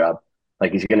coordinator job.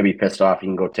 Like, he's going to be pissed off. He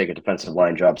can go take a defensive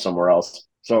line job somewhere else.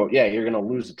 So, yeah, you're going to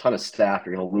lose a ton of staff.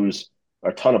 You're going to lose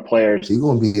a ton of players. He's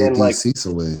going to be a DC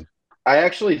somewhere. I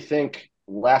actually think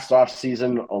last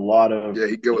offseason, a lot of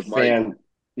he go with Mike.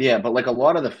 Yeah, but like a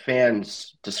lot of the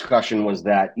fans' discussion was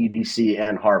that EDC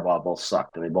and Harbaugh both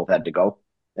sucked and they both had to go.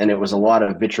 And it was a lot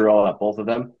of vitriol at both of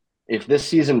them. If this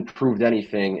season proved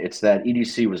anything, it's that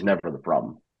EDC was never the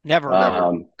problem. Never.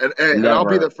 And I'll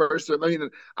be the first to. I mean,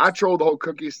 I trolled the whole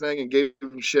cookies thing and gave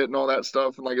him shit and all that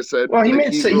stuff. And like I said, well,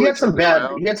 he had some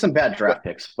bad draft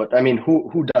picks, but I mean,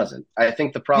 who doesn't? I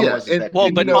think the problem was that.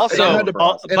 Well, but also,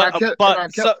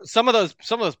 some of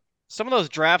those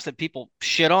drafts that people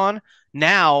shit on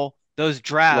now, those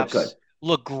drafts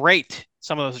look great.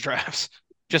 Some of those drafts.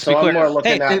 Just to be clear.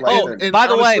 By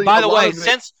the way,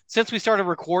 since we started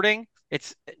recording,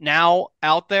 it's now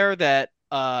out there that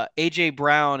AJ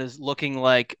Brown is looking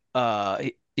like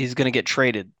he's going to get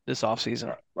traded this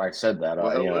offseason. I said that.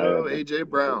 AJ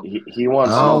Brown. He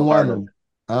wants. I don't want him.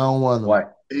 I don't want him. Why?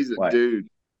 He's a dude.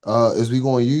 Is we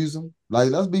going to use him?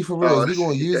 Like, let's be for real. Is we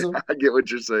going to use him? I get what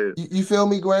you're saying. You feel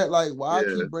me, Grant? Like, why I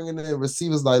keep bringing in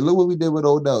receivers? Like, look what we did with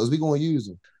Odell. Is we going to use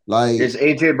him? Like, is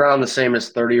AJ Brown the same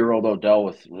as 30-year-old Odell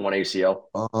with one ACL?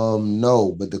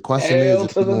 No. But the question is,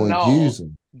 if we're going to use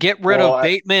him, get rid of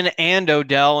Bateman and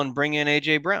Odell and bring in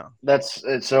AJ Brown. That's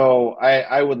so.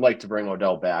 I would like to bring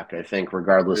Odell back. I think,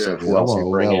 regardless of who else we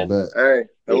bring in. Back. Hey,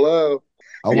 hello.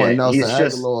 I want Nelson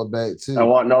Aguilar back too. I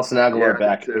want Nelson Aguilar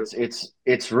back.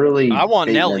 It's really. I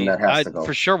want Nelly. I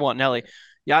for sure want Nelly.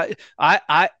 Yeah,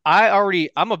 I'm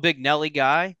a big Nelly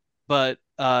guy, but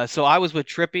so I was with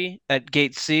Trippy at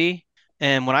Gate C,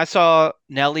 and when I saw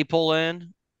Nelly pull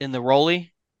in the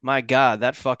Rolly, my God,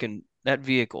 that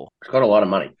vehicle. It's got a lot of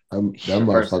money. That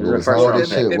motherfucker was hard as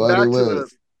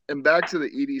shit. And back to the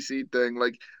EDC thing,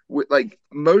 like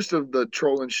most of the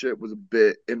trolling shit was a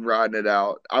bit in riding it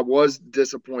out. I was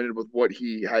disappointed with what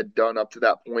he had done up to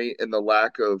that point and the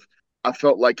lack of. I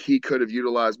felt like he could have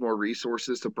utilized more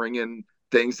resources to bring in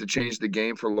things to change the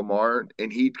game for Lamar,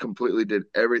 and he completely did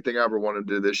everything I ever wanted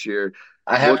to do this year.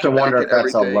 I have to wonder if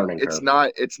that's a learning curve.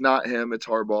 It's not him. It's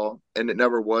Harbaugh, and it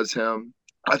never was him.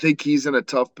 I think he's in a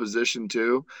tough position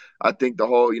too. I think the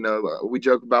whole, we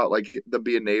joke about like them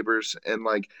being neighbors, and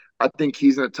like I think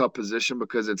he's in a tough position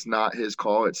because it's not his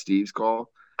call, it's Steve's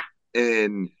call.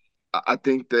 And I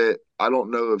think that I don't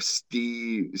know if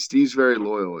Steve's very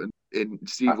loyal and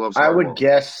Steve loves Harbaugh. I would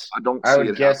guess.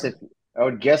 I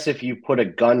would guess if you put a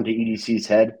gun to EDC's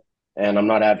head, and I'm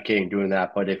not advocating doing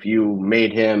that, but if you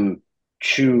made him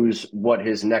choose what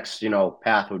his next,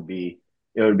 path would be,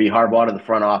 it would be Harbaugh to the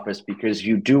front office, because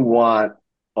you do want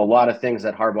a lot of things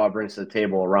that Harbaugh brings to the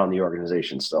table around the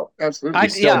organization. Still, absolutely.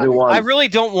 I really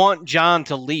don't want John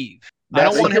to leave. I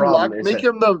don't want him.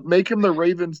 Make him the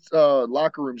Ravens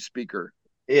locker room speaker.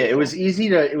 Yeah, it was easy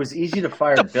to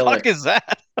fire What the Billick. fuck is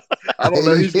that? I don't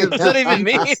know. He's good. What does that even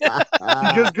mean? He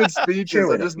gives good speeches.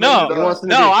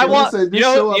 I want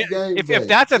if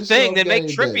that's a thing, then make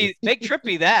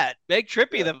Trippy that. Make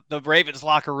Trippy the Ravens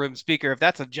locker room speaker if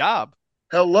that's a job.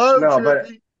 Hello, no, Trippy. but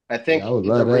I think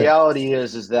the reality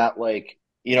is that like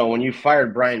when you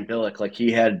fired Brian Billick, like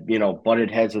he had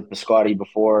butted heads with Biscotti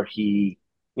before he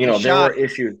there were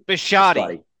issues.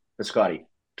 Biscotti.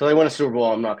 Till they win a Super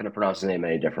Bowl, I'm not going to pronounce his name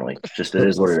any differently. Just it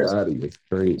is what it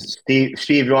is.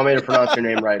 Steve, you want me to pronounce your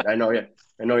name right? I know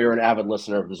you're an avid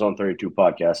listener of the Zone 32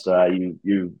 podcast.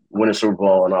 You win a Super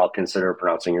Bowl, and I'll consider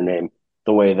pronouncing your name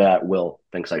the way that Will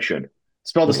thinks I should.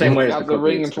 Spelled the same way as the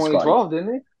ring in 2012,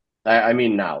 didn't he? I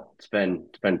mean, now it's been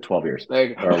 12 years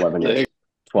or 11 years.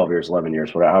 12 years, 11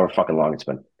 years, whatever, however fucking long it's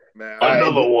been.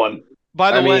 Another one.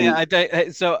 By the way,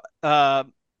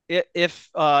 if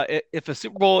a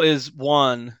Super Bowl is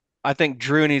won, I think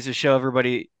Drew needs to show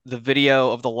everybody the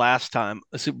video of the last time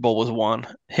a Super Bowl was won.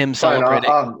 Him celebrating.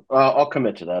 I'll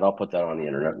commit to that. I'll put that on the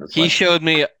internet. He showed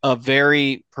me a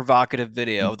very provocative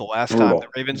video of the last time the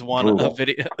Ravens won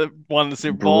the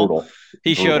Super Bowl.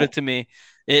 He showed it to me.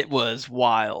 It was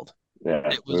wild. Yeah,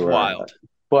 it was wild.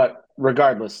 But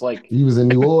regardless, like he was in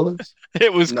New Orleans.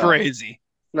 It was crazy.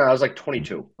 No, I was like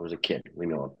 22. I was a kid. We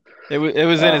know him. It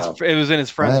was in his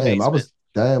friend's basement.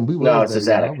 Damn, we No, was it's that his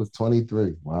young. I attic. was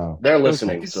 23. Wow. They're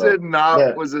listening. He So said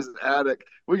was his attic.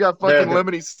 We got fucking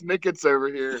Lemony Snickets over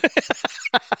here.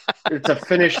 it's a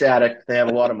finished attic. They have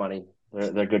a lot of money.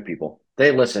 They're good people.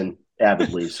 They listen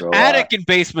avidly. So Attic and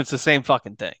basement's the same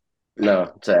fucking thing.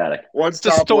 No, it's an attic. One's It's a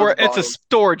top, one's It's a bottom.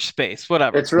 storage space.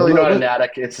 Whatever. It's really not an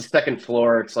attic. It's a second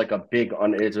floor. It's like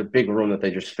it's a big room that they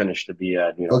just finished to be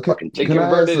a Okay, fucking. They Can I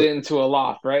converted ask it into a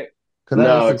loft, right? Can I No,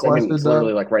 ask a it's I mean question, it's though?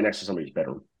 literally like right next to somebody's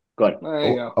bedroom. Go ahead. There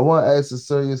you go. I want to ask a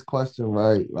serious question,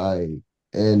 right? Like,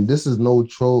 and this is no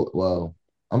troll. Well,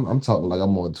 I'm talking like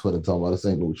I'm on Twitter talking about this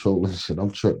ain't no trolling shit.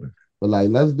 I'm tripping. But like,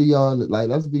 let's be honest. Like,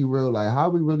 let's be real. Like, how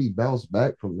we really bounce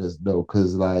back from this though?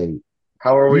 Because like,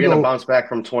 How are we you going to know, bounce back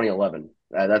from 2011?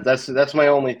 That's my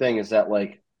only thing is that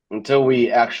like until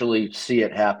we actually see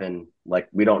it happen, like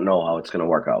we don't know how it's going to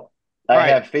work out. I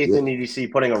have faith in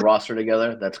EDC putting a roster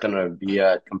together that's going to be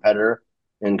a competitor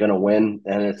and going to win,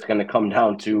 and it's going to come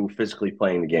down to physically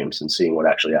playing the games and seeing what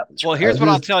actually happens. Well, here's what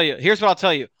I'll tell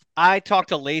you. I talked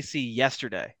to Lacey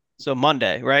yesterday, so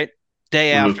Monday, right?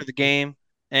 Day after the game,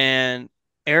 and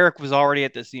Eric was already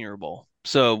at the Senior Bowl.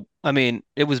 So, I mean,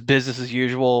 it was business as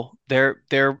usual. They're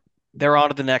on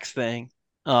to the next thing.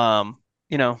 You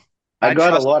know, I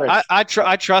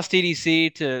trust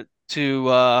EDC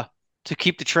to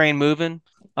keep the train moving.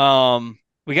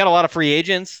 We got a lot of free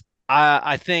agents.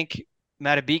 I think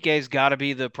Matabike's got to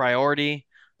be the priority.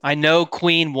 I know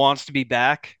Queen wants to be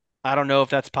back. I don't know if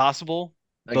that's possible.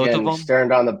 Both of them staring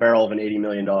down the barrel of an $80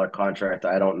 million contract.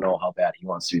 I don't know how bad he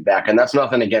wants to be back, and that's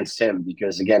nothing against him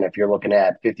because again, if you're looking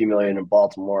at $50 million in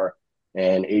Baltimore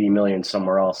and $80 million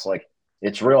somewhere else, like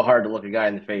it's real hard to look a guy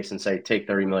in the face and say take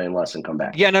 $30 million less and come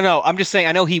back. Yeah, no. I'm just saying.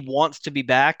 I know he wants to be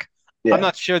back. Yeah. I'm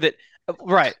not sure that.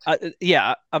 Right.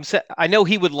 I know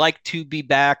he would like to be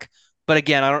back, but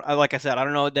again, like I said, I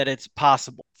don't know that it's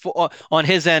possible on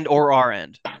his end or our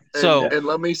end. So, and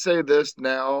let me say this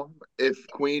now: if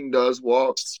Queen does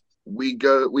walk, we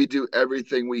do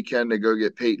everything we can to go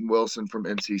get Peyton Wilson from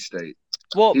NC State.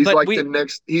 Well, he's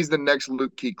the next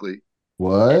Luke Kuechly.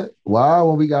 What? Why?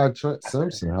 When we got Trent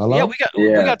Simpson? Hello? Yeah, we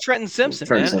got Trenton Simpson,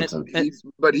 man. Simpson.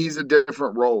 But he's a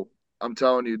different role. I'm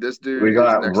telling you, this dude. We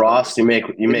got Ross. You make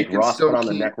Ross put on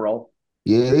the neck roll.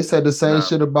 Yeah, they said the same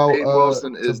shit about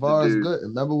Wilson is Tavares Good.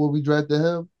 Remember when we drafted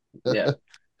him? Yeah.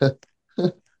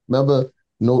 Remember?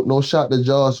 No shot to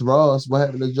Josh Ross. What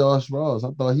happened to Josh Ross? I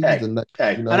thought he was the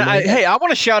next. You know I want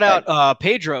to shout out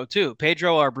Pedro too.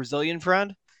 Pedro, our Brazilian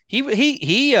friend.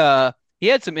 He had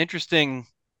some interesting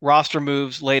roster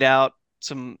moves laid out.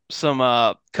 Some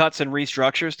cuts and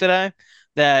restructures today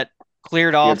that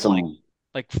cleared off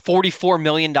like $44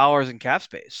 million in cap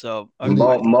space. So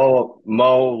Mo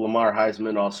Lamar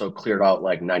Heisman also cleared out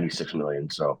like $96 million.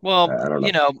 So I don't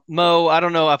know. Mo, I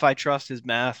don't know if I trust his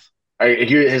math.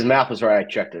 His math was right. I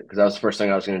checked it because that was the first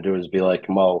thing I was going to do is be like,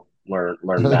 Mo, learn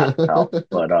math, pal.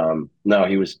 But no,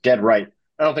 he was dead right.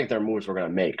 I don't think their moves were going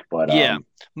to make, but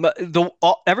but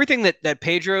everything that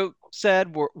Pedro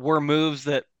said were moves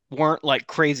that weren't like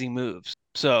crazy moves.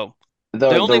 So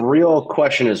the real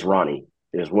question is Ronnie.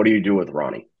 Is what do you do with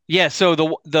Ronnie? Yeah, so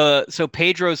so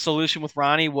Pedro's solution with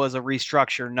Ronnie was a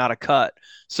restructure, not a cut.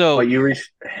 So do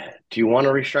you want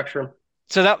to restructure him?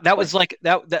 So that was like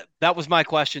that was my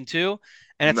question too.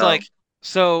 And it's like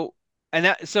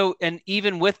and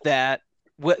even with that,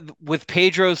 with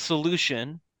Pedro's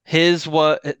solution, his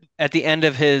what at the end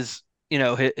of his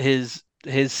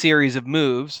his series of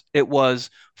moves, it was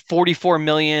 44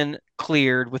 million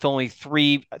cleared with only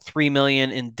 3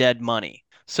 million in dead money.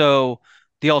 So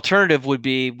the alternative would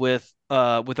be with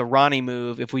a Ronnie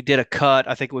move. If we did a cut,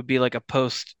 I think it would be like a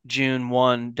post June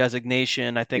 1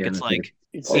 designation. I think it's like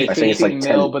 18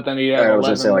 mil, but then you have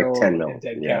 10 mil.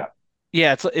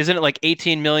 Yeah, isn't it like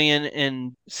 18 million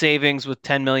in savings with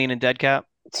 10 million in dead cap?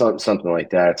 Something like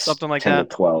that. Something like 10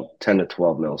 that. to 10 to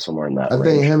 12 mil, somewhere in that range. I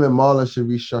think him and Marlon should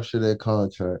restructure their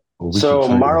contract. So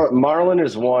Marlon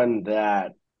is one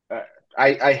that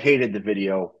I hated the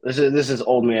video. This is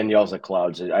old man yells at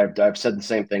clouds. I've said the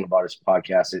same thing about his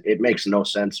podcast. It makes no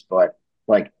sense, but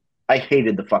like I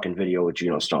hated the fucking video with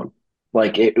Geno Stone.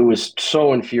 Like it was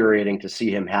so infuriating to see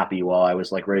him happy while I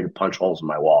was like ready to punch holes in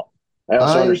my wall. I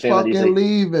also understand that he's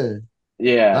leaving.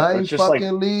 Yeah, I ain't it's just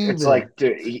fucking leaving. It's like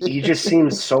dude, he just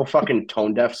seems so fucking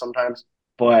tone deaf sometimes.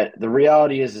 But the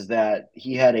reality is that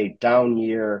he had a down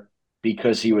year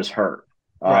because he was hurt.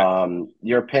 Right.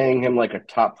 You're paying him like a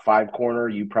top 5 corner.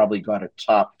 You probably got a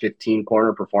top 15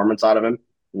 corner performance out of him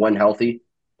when healthy,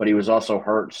 but he was also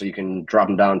hurt. So you can drop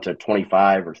him down to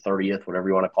 25 or 30th, whatever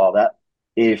you want to call that.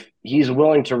 If he's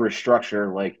willing to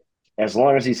restructure, like as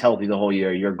long as he's healthy the whole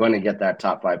year, you're going to get that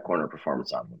top 5 corner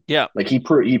performance out of him. Yeah. Like he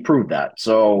proved that.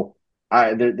 So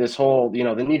This whole, the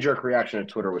knee-jerk reaction to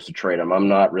Twitter was to trade him. I'm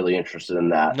not really interested in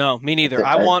that. No, me neither.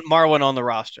 I want Marlon on the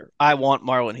roster. I want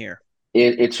Marlon here.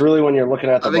 It's really when you're looking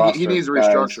at the roster. I think he needs a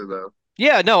restructure, though.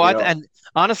 Yeah, no, and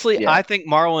honestly, I think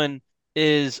Marlon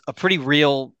is a pretty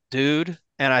real dude,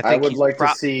 and I think he's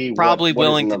to see probably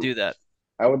willing to do that.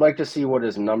 I would like to see what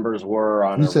his numbers were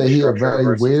on. You say he a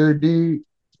very weird dude?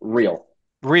 Real.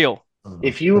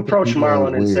 If you approach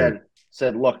Marlon and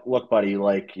said, look, buddy,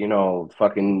 like,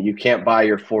 fucking, you can't buy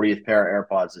your 40th pair of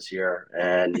AirPods this year,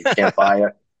 and you can't buy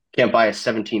a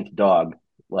 17th dog,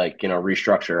 like,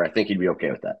 restructure. I think he'd be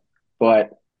okay with that.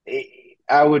 But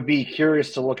I would be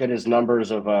curious to look at his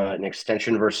numbers of an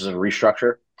extension versus a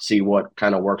restructure, see what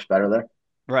kind of works better there,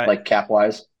 right? Like cap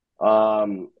wise.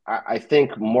 I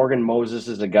think Morgan Moses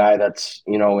is a guy that's,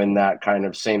 in that kind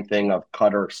of same thing of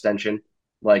cut or extension.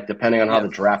 Like, depending on how the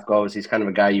draft goes, he's kind of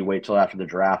a guy you wait till after the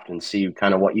draft and see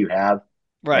kind of what you have.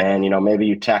 Right. And, maybe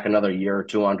you tack another year or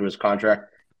two onto his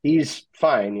contract. He's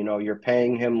fine. You're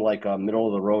paying him like a middle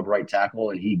of the road right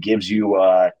tackle, and he gives you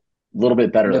a little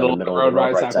bit better than a middle of the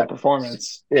road right tackle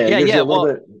performance. Gives you a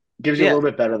little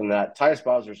bit better than that. Tyus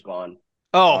Bowser's gone.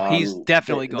 Oh, he's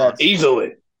definitely gone.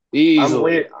 Easily.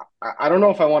 I don't know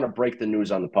if I want to break the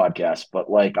news on the podcast, but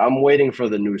like I'm waiting for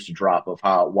the news to drop of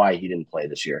why he didn't play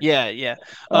this year. Yeah.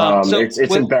 It's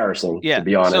embarrassing to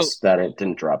be honest that it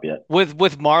didn't drop yet. With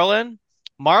Marlon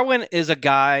is a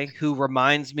guy who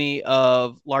reminds me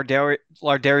of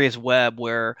Lardarius Webb,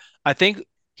 where I think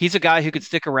he's a guy who could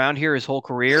stick around here his whole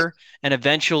career and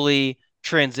eventually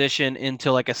transition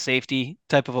into like a safety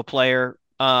type of a player.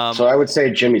 So I would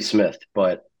say Jimmy Smith,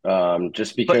 but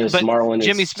just because Marlon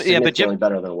is significantly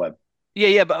better than Webb.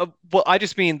 Yeah, but I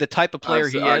just mean the type of player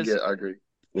he is. I agree.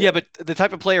 Yeah, but the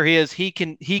type of player he is, he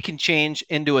can change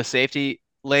into a safety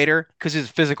later because he's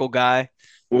a physical guy.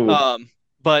 Mm-hmm.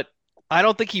 But I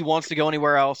don't think he wants to go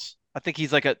anywhere else. I think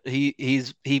he's like he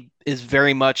is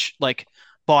very much like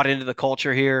bought into the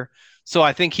culture here. So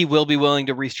I think he will be willing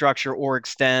to restructure or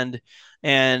extend,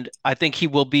 and I think he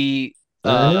will be. He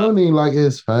don't even like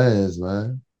his fans,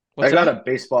 man. I got a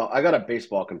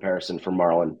baseball comparison for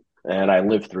Marlon, and I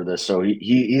lived through this. So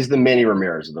he's the Manny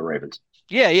Ramirez of the Ravens.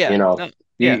 Yeah.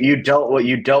 You dealt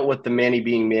with the Manny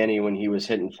being Manny when he was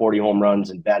hitting 40 home runs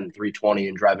and batting 320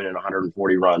 and driving in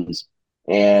 140 runs.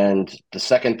 And the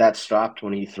second that stopped,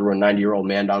 when he threw a 90-year-old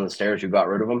man down the stairs, you got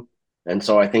rid of him. And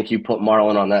so I think you put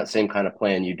Marlon on that same kind of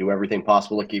plan. You do everything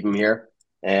possible to keep him here.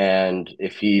 And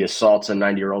if he assaults a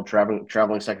 90-year-old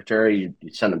traveling secretary,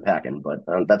 you send him packing. But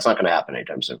that's not going to happen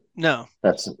anytime soon. No,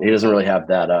 he doesn't really have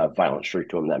that violent streak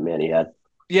to him that Manny had.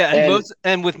 Yeah,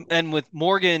 and with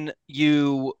Morgan,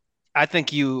 I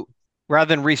think you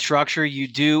rather than restructure, you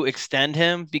do extend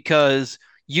him because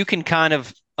you can kind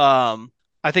of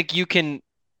I think you can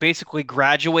basically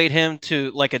graduate him to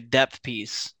like a depth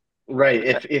piece.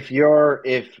 Right.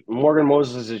 If Morgan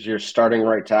Moses is your starting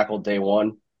right tackle day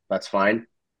one, that's fine.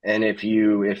 And if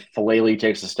Falele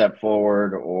takes a step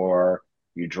forward or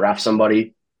you draft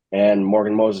somebody and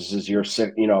Morgan Moses is your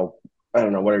I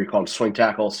don't know, whatever you call him, swing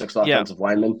tackle, sixth offensive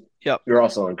lineman, you're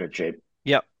also in good shape.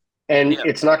 Yep. And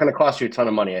it's not going to cost you a ton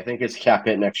of money. I think his cap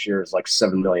hit next year is like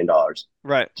 $7 million.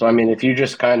 Right. So, I mean, if you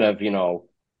just kind of,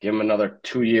 give him another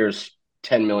 2 years,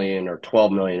 $10 million or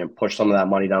 $12 million and push some of that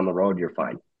money down the road, you're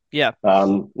fine. Yeah.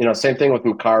 Same thing with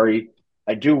Makari.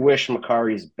 I do wish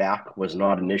Makari's back was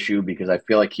not an issue because I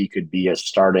feel like he could be a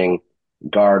starting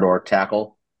guard or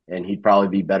tackle, and he'd probably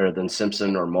be better than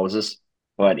Simpson or Moses,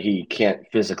 but he can't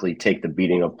physically take the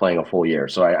beating of playing a full year.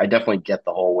 So I definitely get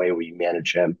the whole way we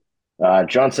manage him.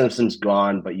 John Simpson's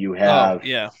gone, but you have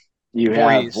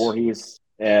have Voorhees,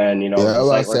 and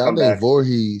I think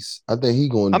Voorhees. I think he's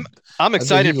going. I'm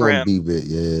excited for him.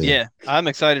 Yeah, I'm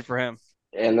excited for him.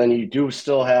 And then you do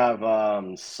still have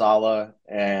Saleh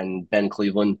and Ben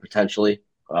Cleveland potentially.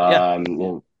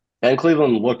 Ben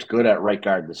Cleveland looked good at right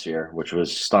guard this year, which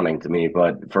was stunning to me.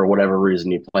 But for whatever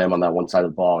reason, you play him on that one side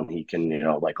of the ball, and he can,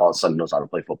 like all of a sudden knows how to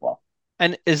play football.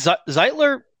 And is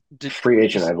Zeitler free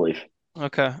agent, I believe?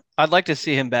 Okay, I'd like to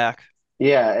see him back.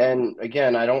 Yeah, and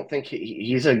again, I don't think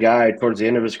he's a guy towards the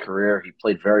end of his career. He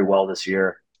played very well this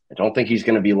year. I don't think he's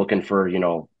going to be looking for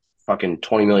fucking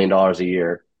 $20 million a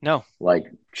year. No, like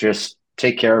just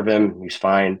take care of him. He's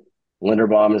fine.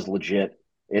 Linderbaum is legit.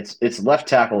 It's left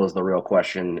tackle is the real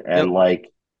question. And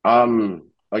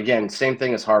again, same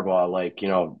thing as Harbaugh. Like,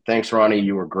 thanks, Ronnie.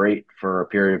 You were great for a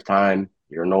period of time.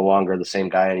 You're no longer the same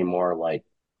guy anymore. Like,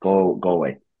 go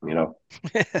away,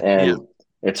 And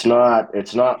it's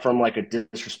not from like a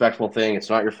disrespectful thing. It's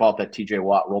not your fault that TJ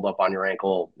Watt rolled up on your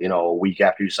ankle, a week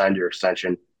after you signed your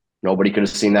extension. Nobody could have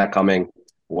seen that coming.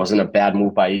 It wasn't a bad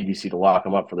move by EDC to lock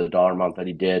him up for the dollar amount that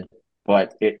he did.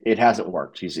 but it hasn't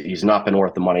worked. He's not been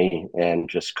worth the money, and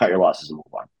just cut your losses and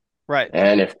move on. Right.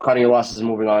 And if cutting your losses and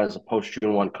moving on is a post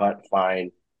June 1 cut,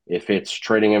 fine. If it's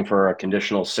trading him for a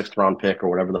conditional 6th-round pick or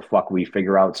whatever the fuck we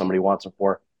figure out somebody wants him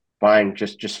for, fine.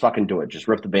 Just fucking do it. Just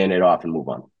rip the Band-Aid off and move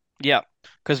on. Yeah,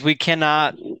 because we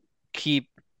cannot keep.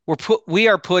 We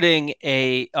are putting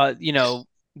a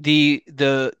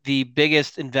the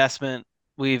biggest investment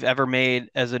we've ever made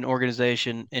as an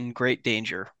organization in great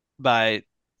danger by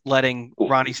letting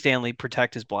Ronnie Stanley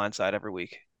protect his blind side every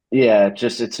week. Yeah,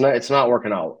 it's not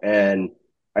working out. And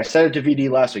I said it to VD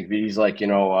last week. VD's like,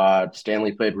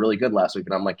 Stanley played really good last week,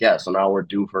 and I'm like, yeah. So now we're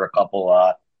due for a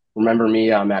couple. Remember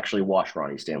me? I'm actually washed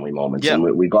Ronnie Stanley moments, and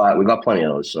we got plenty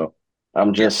of those. So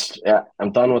I'm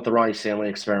done with the Ronnie Stanley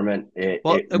experiment. It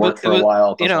worked for a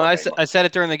while. I said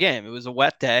it during the game. It was a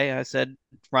wet day. I said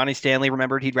Ronnie Stanley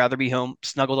remembered he'd rather be home,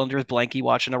 snuggled under his blankie,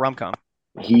 watching a rom-com.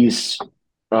 He's,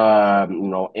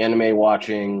 anime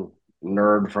watching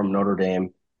nerd from Notre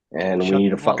Dame. And we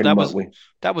need a fucking.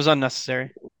 That was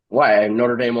unnecessary. Why?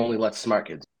 Notre Dame only lets smart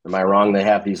kids. Am I wrong? They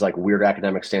have these like weird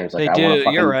academic standards. Like, they do.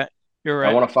 You're right.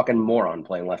 I want a fucking moron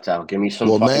playing left tackle. Give me some.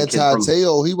 Well, fucking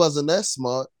Teo, he wasn't that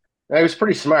smart. He was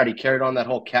pretty smart. He carried on that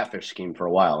whole catfish scheme for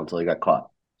a while until he got caught.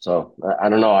 So I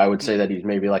don't know. I would say that he's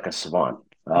maybe like a savant.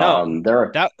 No,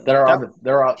 there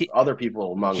are other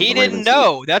people among. He didn't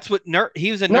know. That's what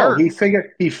he was a nerd. No,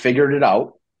 he figured it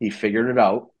out. He figured it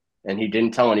out. And he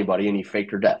didn't tell anybody, and he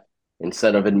faked her death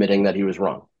instead of admitting that he was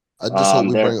wrong. I just hope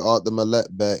we bring Arthur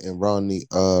Millette back and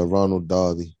Ronald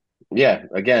Darby. Yeah,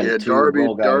 again. Yeah,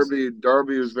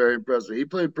 Darby was very impressive. He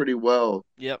played pretty well.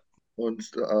 Yep. On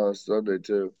Sunday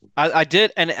too. I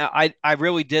did, and I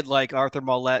really did like Arthur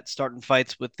Millette starting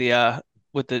fights with the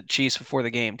Chiefs before the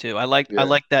game too. I like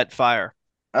that fire.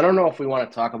 I don't know if we want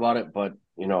to talk about it, but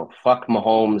fuck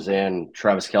Mahomes and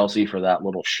Travis Kelce for that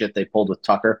little shit they pulled with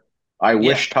Tucker. I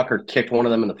wish Tucker kicked one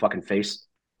of them in the fucking face.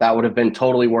 That would have been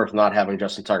totally worth not having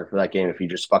Justin Tucker for that game if he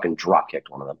just fucking drop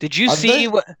kicked one of them. Did you see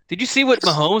what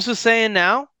Mahomes was saying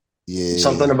now? Yeah.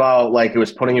 Something about like it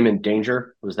was putting him in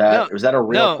danger. Was that a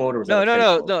real quote or was that a fake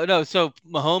quote? No. So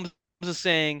Mahomes was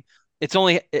saying it's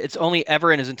only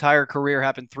ever in his entire career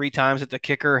happened 3 times that the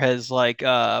kicker has like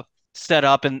set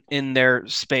up in their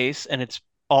space, and it's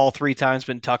all 3 times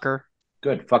been Tucker.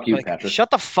 Good. Fuck you, Patrick.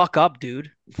 Shut the fuck up,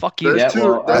 dude. Fuck you. I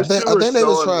think they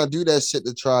was trying to do that shit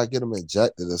to try to get him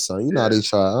ejected or something. You know how they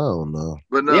try. I don't know.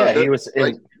 But no, he was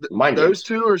like those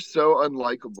two are so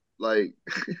unlikable. Like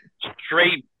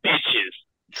straight bitches.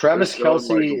 Travis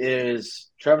Kelce is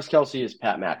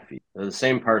Pat McAfee. They're the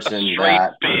same person.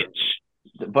 Bitch.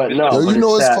 But no,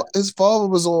 his father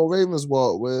was on Ravens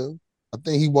walk. Well, I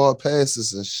think he walked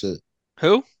passes and shit.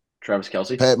 Who? Travis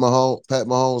Kelce. Pat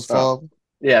Mahomes' father.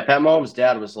 Yeah, Pat Mahomes'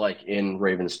 dad was like in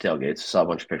Ravens tailgates. I saw a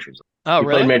bunch of pictures. Oh,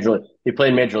 really? He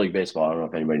played Major League Baseball. I don't know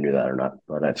if anybody knew that or not,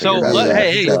 but I figured.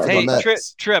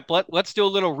 Trip. Let's do a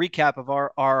little recap of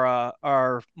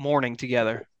our morning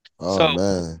together. Oh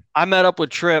man, I met up with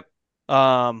Trip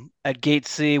at Gate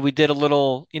C. We did a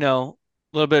little bit of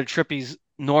Trippy's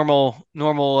normal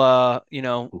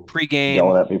pregame.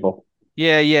 Yelling at people.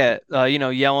 Yeah.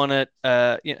 Yelling at,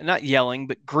 not yelling,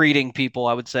 but greeting people,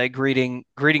 I would say, greeting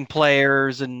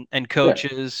players and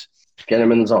coaches. Yeah. Get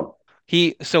him in the zone.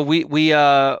 We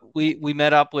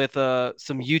met up with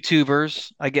some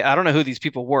YouTubers. I don't know who these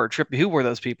people were. Trippy, who were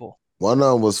those people? One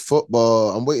of them was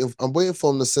football. I'm waiting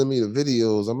for him to send me the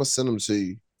videos. I'm gonna send them to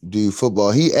you. Do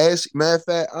football. He asked, matter of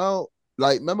fact, I don't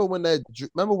remember when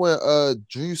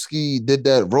Drewski did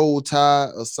that roll tide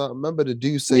or something. Remember the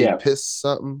dude say piss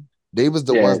something? They was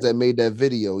the ones that made that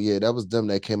video. Yeah, that was them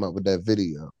that came up with that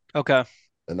video. Okay.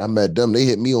 And I met them. They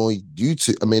hit me on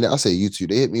YouTube. I mean, I say YouTube.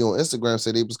 They hit me on Instagram,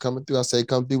 said they was coming through. I said,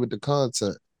 come through with the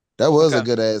content. That was a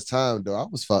good ass time, though. I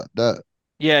was fucked up.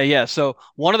 Yeah. So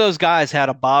one of those guys had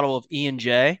a bottle of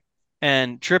E&J,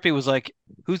 and Trippy was like,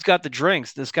 who's got the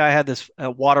drinks? This guy had this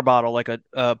water bottle, like a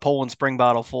Poland Spring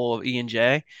bottle full of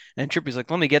E&J. And Trippy's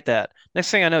like, let me get that.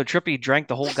 Next thing I know, Trippy drank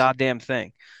the whole goddamn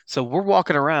thing. So we're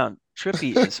walking around.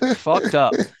 Trippy is fucked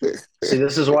up. See,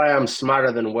 this is why I'm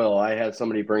smarter than Will. I had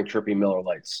somebody bring Trippy Miller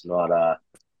Lights, not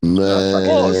man.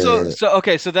 Well,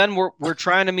 so then we're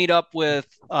trying to meet up with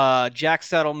Jack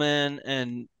Settleman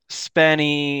and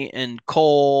Spenny and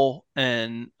Cole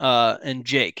and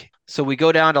Jake. So we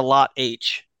go down to lot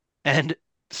H, and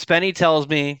Spenny tells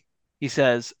me, he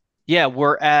says, yeah,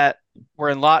 we're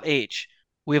in lot H.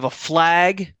 We have a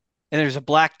flag, and there's a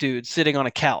black dude sitting on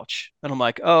a couch. And I'm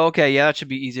like, oh, okay, yeah, that should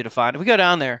be easy to find. If we go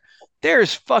down there,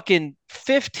 there's fucking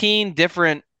 15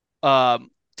 different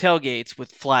tailgates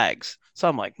with flags. So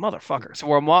I'm like, motherfucker.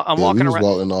 So I'm walking we was around.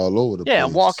 walking all over the place. Yeah,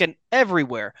 I'm walking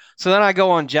everywhere. So then I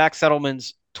go on Jack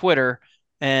Settleman's Twitter,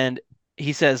 and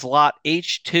he says lot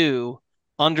H2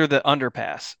 under the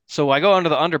underpass. So I go under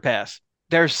the underpass.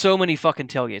 There's so many fucking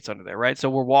tailgates under there, right? So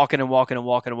we're walking and walking and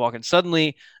walking and walking.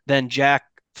 Suddenly, then Jack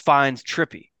finds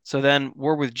Trippy. So then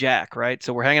we're with Jack, right?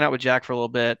 So we're hanging out with Jack for a little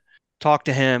bit, talk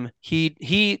to him.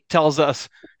 He tells us,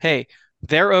 hey,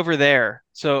 they're over there.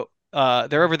 So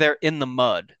they're over there in the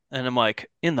mud. And I'm like,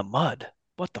 in the mud?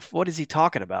 What is he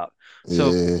talking about?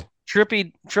 So Yeah.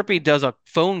 Trippy does a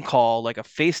phone call, like a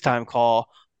FaceTime call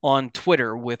on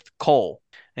Twitter with Cole.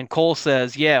 And Cole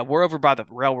says, yeah, we're over by the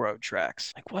railroad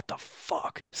tracks. Like, what the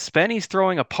fuck? Spenny's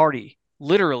throwing a party,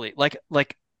 literally, like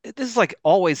this is like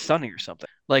Always Sunny or something.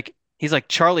 Like, he's like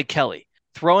Charlie Kelly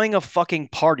throwing a fucking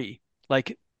party,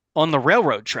 like on the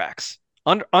railroad tracks,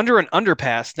 under an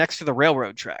underpass next to the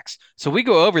railroad tracks. So we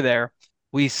go over there.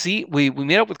 We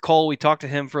meet up with Cole. We talk to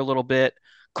him for a little bit.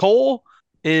 Cole's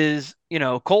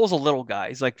a little guy.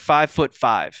 He's like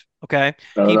 5'5". Okay. I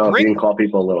don't know if you can call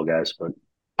people little guys, but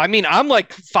I mean, I'm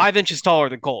like 5 inches taller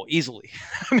than Cole easily.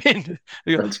 I mean,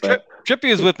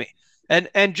 Trippy is with me.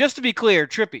 And just to be clear,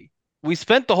 Trippy, we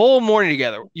spent the whole morning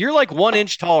together. You're like 1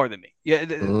 inch taller than me. Yeah.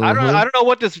 I don't know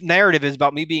what this narrative is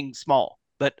about me being small,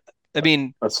 but I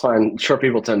mean, that's fine. Short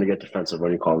people tend to get defensive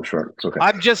when you call them short. It's okay.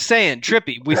 I'm just saying,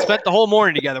 Trippy, we spent the whole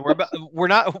morning together. We're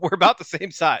about the same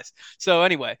size. So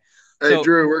anyway. Hey,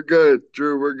 Drew, we're good.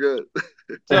 Drew, we're good.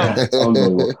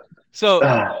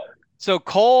 So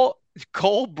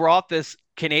Cole brought this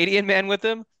Canadian man with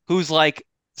him who's like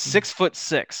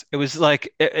 6'6". It was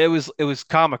like it was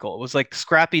comical. It was like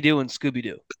Scrappy Doo and Scooby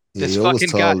Doo. This fucking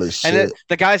guy, and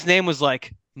the guy's name was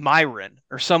like Myron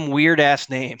or some weird ass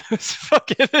name. He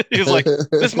was like,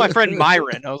 "This is my friend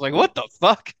Myron." I was like, "What the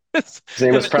fuck?" His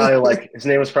name was probably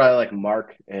like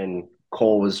Mark, and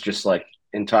Cole was just like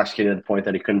intoxicated to the point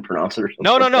that he couldn't pronounce it or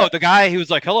something. No. The guy, he was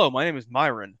like, "Hello, my name is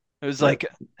Myron." It was like,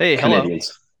 "Hey, Canadians.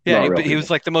 Hello." Yeah, he was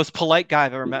like the most polite guy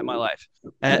I've ever met in my life.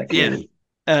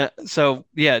 So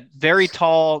very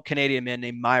tall Canadian man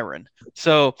named Myron.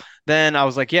 So then I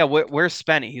was like, yeah, where's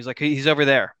Spenny? He's like, he's over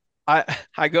there.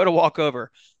 I go to walk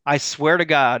over. I swear to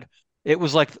God, it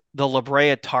was like the La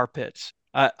Brea tar pits.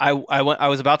 I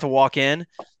was about to walk in.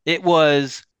 It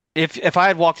was if I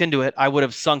had walked into it, I would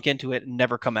have sunk into it and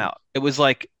never come out. It was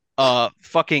like a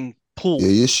fucking pool. Yeah,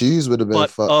 your shoes would have been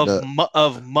fucked up.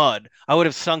 Of mud. I would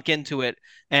have sunk into it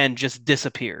and just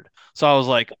disappeared. So I was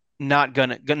like, not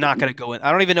gonna go in.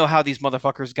 I don't even know how these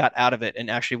motherfuckers got out of it and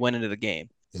actually went into the game.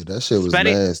 Yeah, that shit was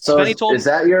nasty. So is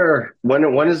that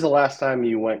when is the last time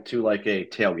you went to like a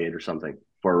tailgate or something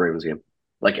for a Ravens game,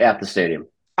 like at the stadium?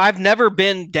 I've never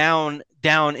been down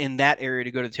in that area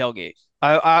to go to tailgate.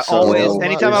 I always,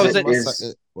 anytime I was at.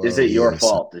 Is it your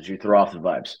fault? Did you throw off the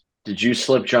vibes? Did you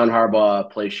slip John Harbaugh a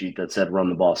play sheet that said run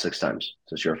the ball 6 times?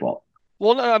 So it's your fault.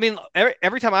 Well, no, I mean,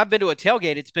 every time I've been to a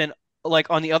tailgate, it's been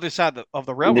like on the other side of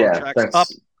the railroad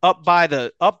tracks, up by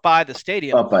the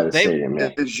stadium. Up by the stadium, yeah.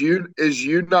 Is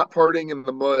you not partying in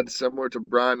the mud similar to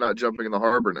Brian not jumping in the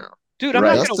harbor now? Dude, I'm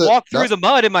not going to walk through the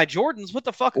mud in my Jordans. What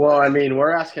the fuck? Well, I mean, we're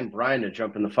asking Brian to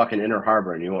jump in the fucking inner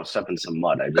harbor and you won't step in some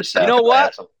mud. I just You know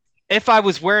what? If I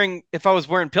was wearing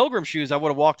pilgrim shoes, I would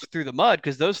have walked through the mud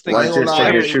because those things. Take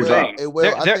your shoes off.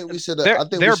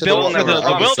 They're built for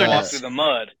the wilderness. Through the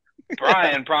mud.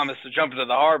 Brian promised to jump into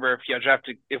the harbor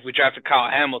if we drafted Kyle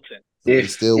Hamilton.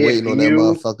 Still waiting on that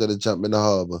motherfucker to jump in the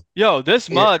harbor. Yo, this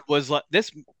mud was like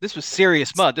this was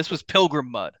serious mud. This was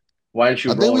pilgrim mud. Why didn't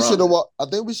you? I think we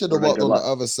should have walked on the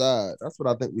other side. That's what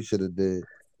I think we should have did.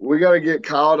 We got to get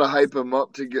Kyle to hype him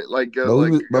up to get like.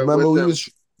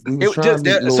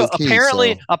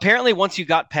 Apparently, once you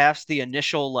got past the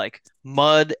initial like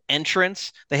mud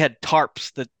entrance, they had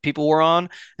tarps that people were on,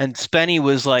 and Spenny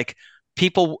was like,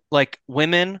 people like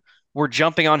women were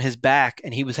jumping on his back,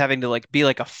 and he was having to like be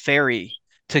like a ferry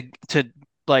to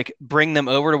like bring them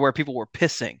over to where people were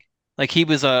pissing. Like he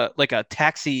was a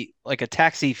taxi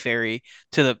ferry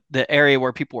to the area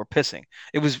where people were pissing.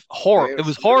 It was horrible. It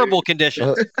was horrible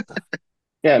conditions.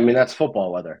 Yeah, I mean, that's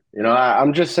football weather. You know,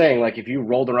 I'm just saying, like, if you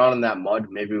rolled around in that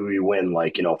mud, maybe we win,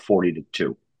 like,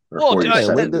 40-2 or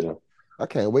 47. I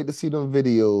can't wait to see them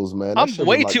videos, man. I'm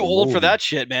way too old for that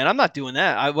shit, man. I'm not doing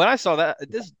that. When I saw that,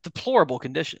 this deplorable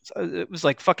conditions. It was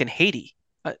like fucking Haiti.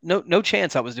 No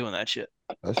chance I was doing that shit.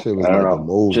 That shit was like a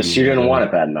movie. Just you didn't want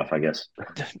it bad enough, I guess.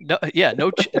 No. Yeah.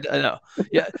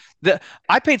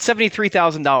 I paid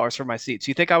 $73,000 for my seats.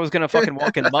 You think I was gonna fucking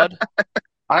walk in mud?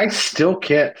 I still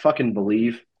can't fucking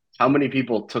believe how many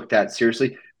people took that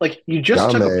seriously. Like, you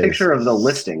just took a picture of the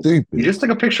listing. Stupid. You just took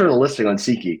a picture of the listing on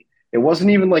SeatGeek, It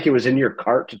wasn't even like it was in your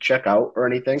cart to check out or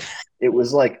anything. It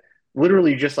was like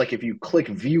literally just like if you click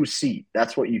view seat,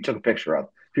 that's what you took a picture of.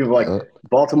 People were like,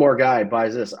 Baltimore guy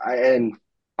buys this.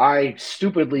 I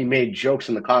stupidly made jokes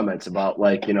in the comments about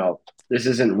like, this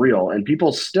isn't real, and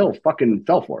people still fucking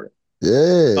fell for it.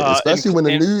 Yeah, especially when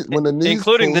the news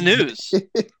including the news.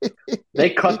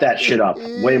 They cut that shit up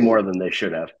way more than they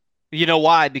should have. You know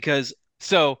why? Because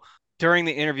during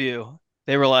the interview,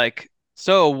 they were like,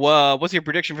 "So, what's your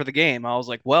prediction for the game?" I was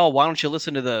like, "Well, why don't you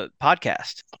listen to the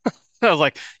podcast?" I was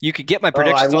like, "You could get my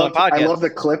predictions on the podcast." I love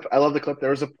the clip. There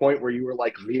was a point where you were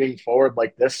like leaning forward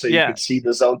like this, so you could see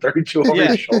the zone 32 over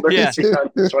your shoulder. Yeah.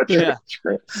 Yeah.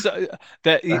 So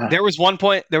there was one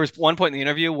point. There was one point in the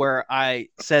interview where I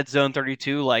said zone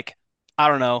 32 like, I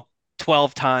don't know,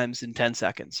 12 times in 10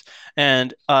 seconds,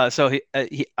 and so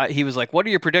he was like, "What are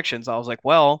your predictions?" I was like,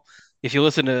 "Well, if you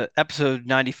listen to episode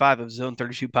 95 of Zone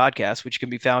 32 podcast, which can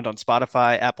be found on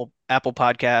Spotify, Apple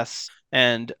Podcasts,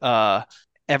 and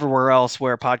everywhere else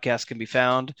where podcasts can be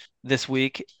found this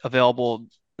week, available,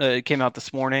 it came out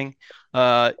this morning,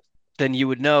 then you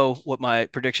would know what my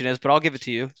prediction is, but I'll give it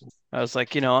to you." I was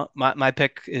like, my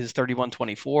pick is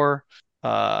 31-24.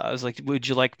 I was like, would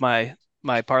you like my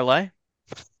parlay?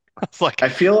 I was like, I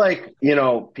feel like,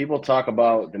 people talk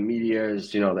about the media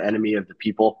is, the enemy of the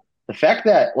people. The fact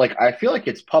that, like, I feel like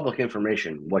it's public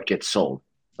information what gets sold.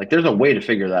 Like, there's a way to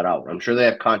figure that out. I'm sure they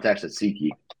have contacts at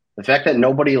SeatGeek. The fact that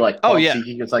nobody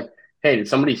SeatGeek is like, hey, did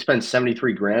somebody spend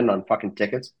 $73,000 on fucking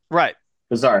tickets? Right.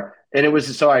 Bizarre. And it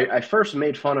was so I first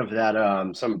made fun of that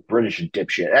some British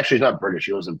dipshit. Actually, he's not British.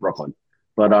 He lives in Brooklyn,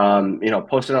 but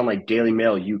posted on like Daily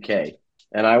Mail UK.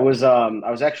 And I was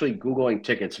actually Googling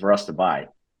tickets for us to buy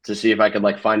to see if I could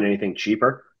like find anything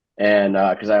cheaper. And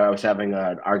because I was having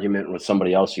an argument with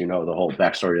somebody else, the whole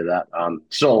backstory to that.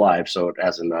 Still alive, so it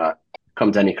hasn't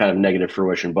come to any kind of negative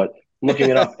fruition. But looking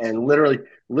it up, and literally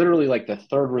like the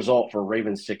third result for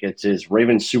Ravens tickets is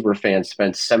Ravens super fans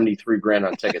spent $73,000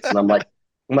 on tickets. And I'm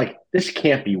like, this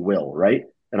can't be Will, right?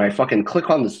 And I fucking click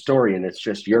on the story and it's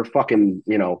just your fucking,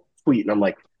 tweet. And I'm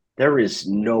like, there is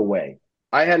no way.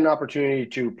 I had an opportunity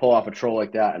to pull off a troll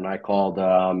like that. And I called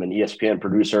an ESPN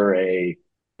producer a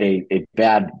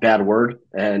bad word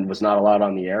and was not allowed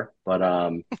on the air. But,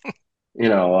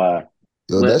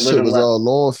 that shit was all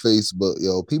on Facebook,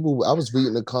 yo. People, I was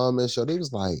reading the comments, yo. They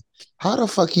was like, "How the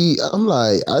fuck he?" I'm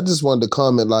like, I just wanted to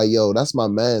comment, like, "Yo, that's my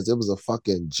man's." It was a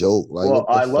fucking joke. Like, well,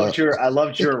 I loved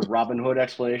your Robin Hood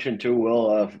explanation too,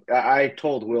 Will. I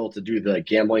told Will to do the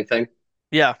gambling thing,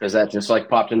 because that just like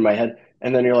popped in my head.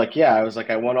 And then you're like, "Yeah," I was like,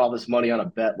 "I won all this money on a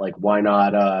bet. Like, why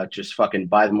not just fucking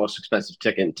buy the most expensive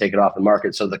ticket and take it off the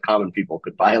market so the common people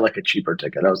could buy like a cheaper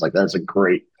ticket?" I was like, "That's a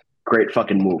great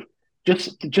fucking move."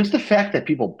 Just the fact that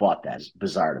people bought that is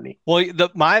bizarre to me. Well,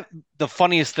 the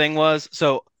funniest thing was,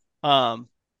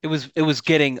 it was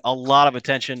getting a lot of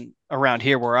attention around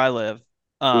here where I live,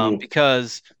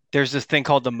 because there's this thing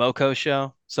called the MoCo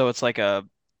show. So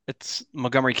it's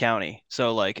Montgomery County.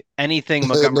 So like anything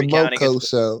Montgomery County MoCo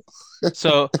show.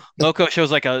 So MoCo show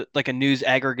is like a news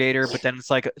aggregator, but then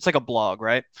it's like a blog,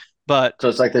 right? But so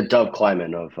it's like the Dove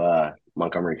Kleiman of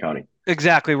Montgomery County.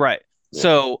 Exactly right. Yeah.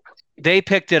 So they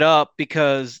picked it up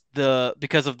because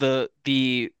of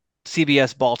the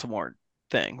CBS Baltimore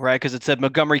thing, right? Because it said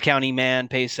Montgomery County man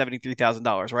pays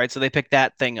 $73,000, right? So they picked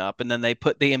that thing up and then they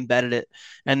embedded it,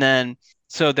 and then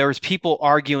so there was people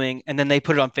arguing, and then they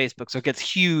put it on Facebook, so it gets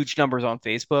huge numbers on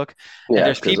Facebook. Yeah, and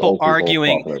there's people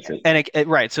arguing, and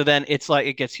right. So then it's like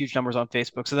it gets huge numbers on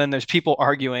Facebook. So then there's people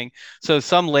arguing. So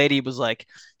some lady was like,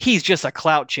 "He's just a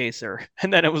clout chaser,"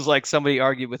 and then it was like somebody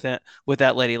argued with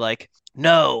that lady, like,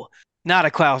 "No, not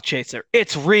a clout chaser.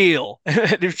 It's real."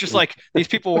 It was just like these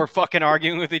people were fucking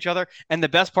arguing with each other. And the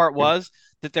best part was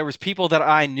that there was people that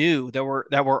I knew that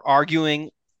were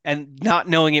arguing and not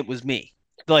knowing it was me.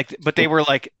 Like, but they were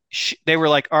like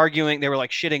arguing. They were like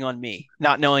shitting on me,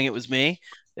 not knowing it was me.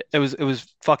 It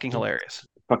was fucking hilarious.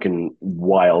 Fucking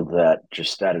wild that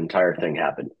entire thing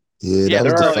happened. Yeah,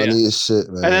 that was the funniest shit,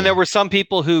 man. And then there were some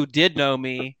people who did know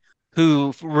me,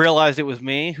 who realized it was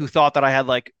me, who thought that I had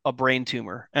like a brain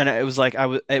tumor, and it was like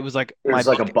a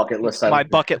bucket list. My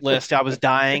bucket list. I was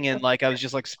dying, and like I was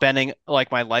just like spending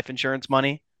like my life insurance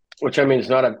money. Which I mean is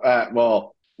not a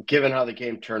well. Given how the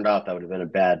game turned out, that would have been a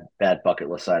bad bucket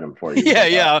list item for you.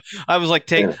 Yeah. I was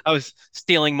like I was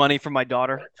stealing money from my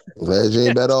daughter. Glad you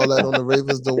ain't bet all that on the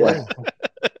Ravens to win.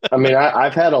 I mean,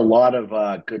 I've had a lot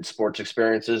of good sports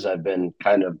experiences. I've been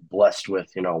kind of blessed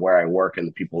with, where I work and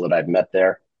the people that I've met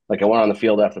there. Like I went on the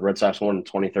field after the Red Sox won in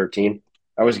 2013.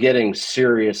 I was getting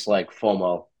serious like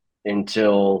FOMO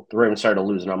until the Ravens started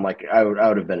losing. I'm like, I would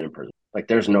have been in prison. Like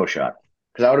there's no shot.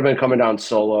 because I would have been coming down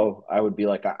solo. I would be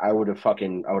like, I would have fought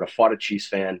a Chiefs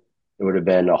fan. It would have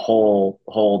been a whole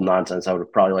nonsense. I would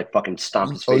have probably like fucking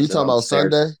stomped his face. Oh, you talking on the about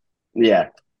stairs. Sunday?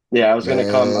 Yeah. I was gonna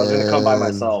come. I was gonna come by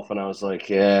Man. myself, and I was like,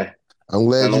 yeah. I'm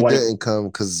glad you didn't come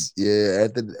because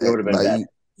it would have been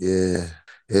bad.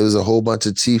 It was a whole bunch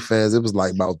of Chief fans. It was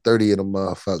like about 30 of them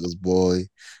motherfuckers, boy.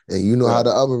 And you know how the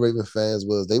other Raven fans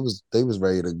was. They was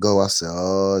ready to go. I said,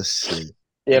 oh shit.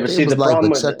 Yeah, but see, the like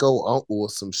problem Pacheco uncle or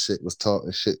some shit was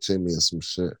talking shit to me or some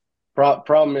shit.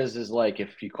 Problem is like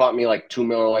if you caught me like 2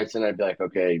 Miller Lights in, I'd be like,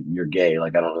 okay, you're gay.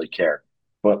 Like I don't really care.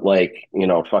 But like,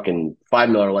 fucking 5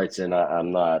 Miller Lights in,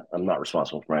 I'm not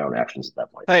responsible for my own actions at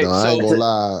that point. Hey, no, I ain't gonna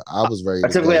lie. I was ready. I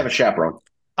typically have a chaperone.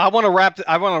 I want to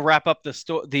wrap up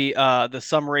the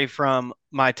summary from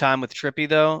my time with Trippy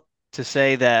though to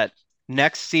say that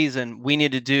next season we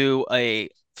need to do a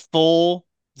full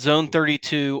Zone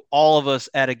 32, all of us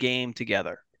at a game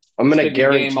together. I'm gonna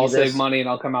guarantee I'll save money and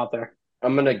I'll come out there.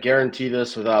 I'm gonna guarantee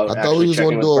this without. I thought we was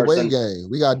gonna do a away game.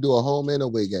 We gotta do a home and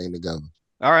away game together.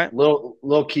 All right.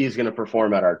 Lil Key is gonna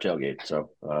perform at our tailgate. So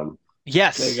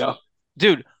yes, there you go,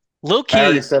 dude. Lil Key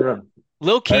is the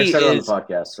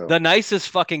podcast, so. The nicest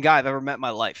fucking guy I've ever met in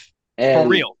my life. And for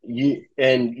real.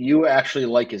 You actually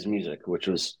like his music, which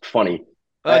was funny.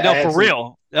 For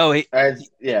real. Oh, I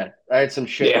had some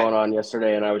shit going on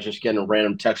yesterday, and I was just getting a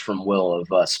random text from Will of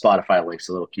Spotify links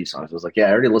to Little Key songs. I was like,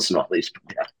 I already listened to all these.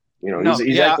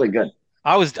 He's actually good.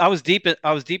 I was deep in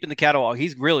the catalog.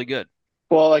 He's really good.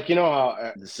 Well, like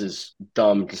how this is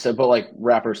dumb to say, but like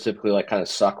rappers typically like kind of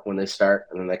suck when they start,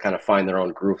 and then they kind of find their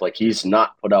own groove. Like he's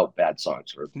not put out bad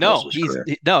songs. I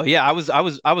was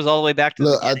all the way back to.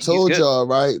 Look, I told y'all,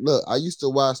 right? Look, I used to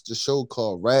watch the show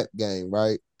called Rap Game,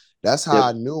 right? That's how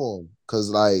I knew him, cause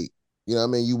like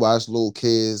you watch little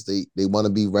kids, they want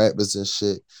to be rappers and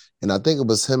shit. And I think it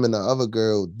was him and the other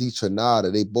girl, D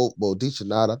Trinata. They both D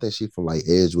Trinata, I think she from like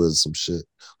Edgewood or some shit,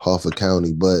 Harford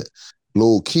County, but.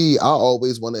 Lil Key, I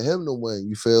always wanted him to win.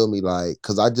 You feel me? Like,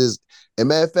 cause and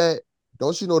matter of fact,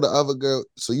 don't you know the other girl?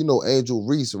 So you know Angel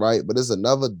Reese, right? But there's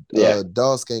another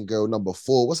dark-skinned girl, number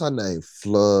 4. What's her name?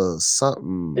 Flood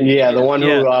something. Yeah, the one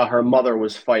who her mother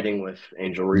was fighting with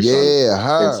Angel Reese. Yeah,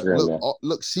 her. Instagram,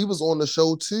 look, she was on the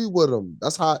show too with him.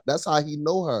 That's how he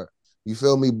know her. You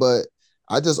feel me? But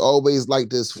I just always liked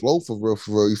this flow for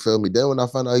real. You feel me? Then when I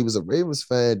found out he was a Ravens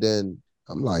fan, then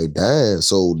I'm like, damn.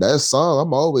 So that song,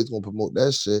 I'm always gonna promote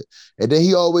that shit. And then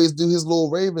he always do his little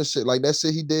Raven shit, like that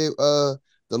shit he did.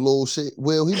 The little shit.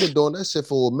 Well, he been doing that shit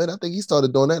for a minute. I think he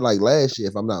started doing that like last year,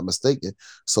 if I'm not mistaken.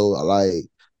 So like,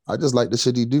 I just like the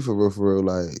shit he do for real.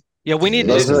 Like, yeah, we need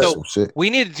to. We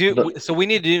need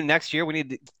to do next year. We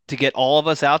need to get all of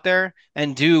us out there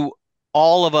and do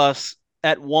all of us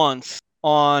at once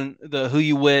on the Who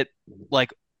You With,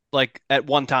 like at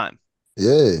one time.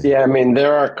 Yeah. I mean,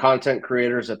 there are content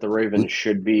creators that the Ravens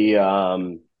should be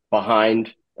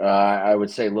behind. I would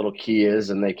say Little Key is,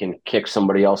 and they can kick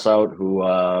somebody else out who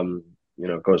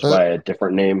goes by a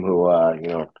different name. Who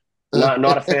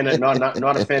not a fan of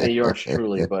not a fan of yours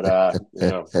truly, but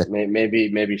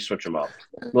maybe switch them out.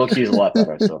 Little Key's a lot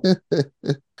better. So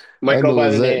might go by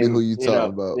the name. Who you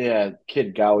talking about? Yeah,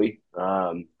 Kid Gowie.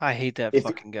 I hate that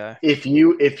fucking guy. If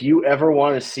you ever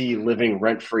want to see living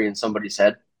rent free in somebody's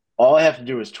head, all I have to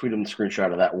do is tweet him the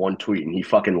screenshot of that one tweet, and he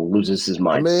fucking loses his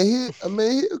mind. I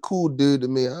mean, he a cool dude to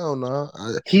me. I don't know.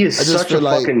 He is such a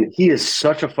fucking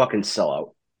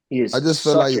sellout. He is. I just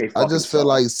feel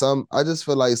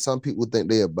like some people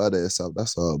think they are better or something.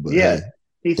 That's all. But yeah,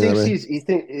 he thinks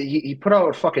he put out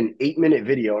a fucking 8-minute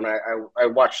video, and I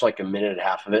watched like a minute and a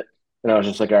half of it, and I was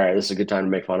just like, all right, this is a good time to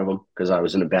make fun of him because I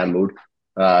was in a bad mood.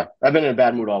 I've been in a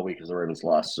bad mood all week because the Ravens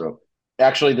lost, so.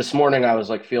 Actually, this morning I was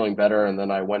like feeling better, and then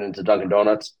I went into Dunkin'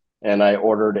 Donuts and I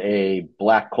ordered a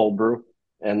black cold brew,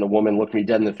 and the woman looked me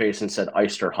dead in the face and said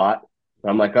iced or hot.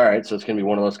 And I'm like, all right, so it's gonna be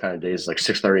one of those kind of days, like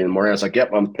 6:30 in the morning. I was like, yep,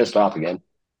 I'm pissed off again.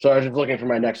 So I was just looking for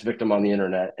my next victim on the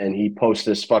internet, and he posts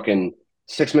this fucking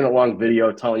 6-minute long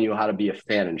video telling you how to be a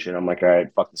fan and shit. I'm like, all right,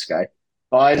 fuck this guy.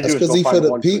 All I had to do is because he's for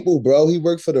the people, bro. He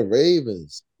worked for the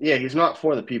Ravens. Yeah, he's not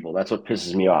for the people. That's what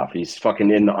pisses me off. He's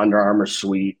fucking in the Under Armour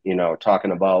suite,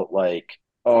 talking about like,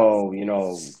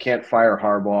 can't fire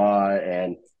Harbaugh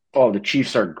and the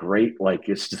Chiefs are great. Like,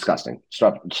 it's disgusting.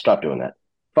 Stop doing that.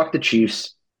 Fuck the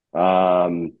Chiefs.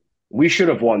 We should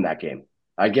have won that game.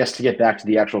 I guess to get back to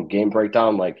the actual game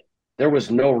breakdown, like there was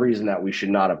no reason that we should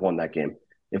not have won that game.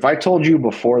 If I told you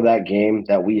before that game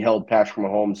that we held Patrick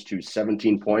Mahomes to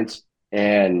 17 points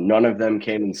and none of them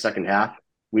came in the second half,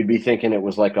 we'd be thinking it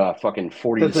was like a fucking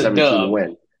 40-17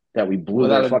 win that we blew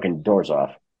their fucking doors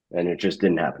off, and it just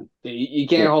didn't happen. You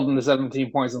can't hold them to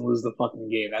 17 points and lose the fucking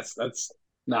game. That's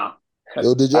nah.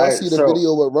 Yo, did y'all see the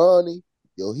video with Ronnie?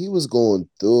 Yo, he was going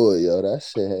through it. Yo, that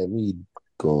shit had me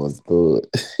going through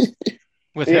it.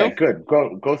 With who? Good.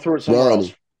 Go through it somewhere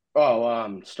else.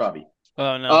 Oh, Stubby.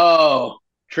 Oh no. Oh,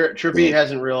 Trippy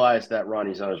hasn't realized that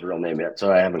Ronnie's not his real name yet,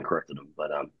 so I haven't corrected him.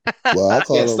 But well, I'll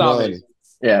call him Ronnie.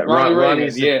 Yeah,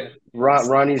 Ronnie's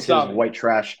Ronnie's Stubby. His white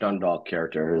trash Dundalk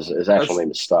character. His actual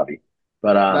name is Stubby.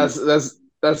 But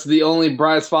that's the only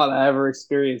bright spot I ever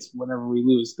experienced whenever we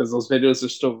lose, because those videos are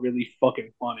still really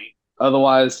fucking funny.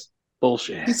 Otherwise,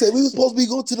 bullshit. He said we were supposed to be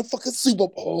going to the fucking Super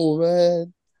Bowl,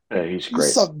 man. Yeah, he's great.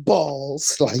 You suck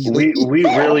balls. Like, we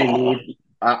really need.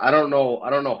 I don't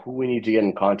know who we need to get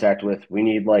in contact with. We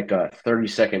need like a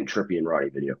 30-second Trippy and Roddy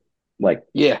video. Like,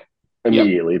 yeah,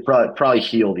 immediately. Probably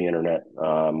heal the internet.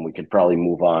 We could probably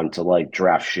move on to like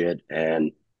draft shit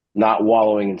and not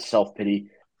wallowing in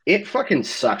self-pity. It fucking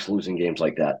sucks losing games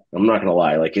like that. I'm not gonna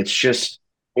lie. Like, it's just,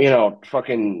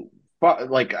 fucking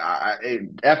like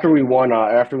after we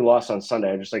lost on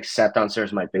Sunday, I just like sat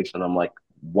downstairs in my basement. I'm like,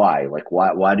 why? Like,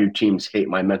 why do teams hate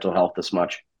my mental health this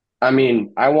much? I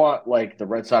mean, I want like the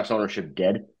Red Sox ownership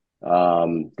dead.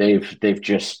 They've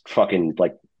just fucking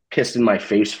like pissed in my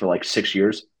face for like 6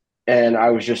 years, and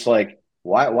I was just like,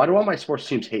 why do all my sports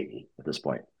teams hate me at this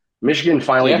point? Michigan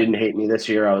finally didn't hate me this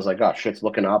year. I was like, oh, shit's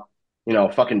looking up.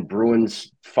 Fucking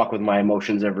Bruins fuck with my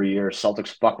emotions every year.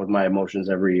 Celtics fuck with my emotions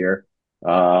every year.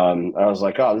 I was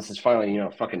like, oh, this is finally,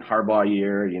 fucking Harbaugh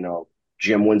year.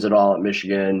 Jim wins it all at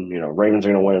Michigan. Ravens are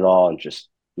going to win it all. And just,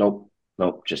 nope,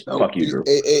 just fuck you, Drew.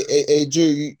 Hey,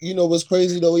 Drew, you know what's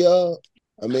crazy though, y'all?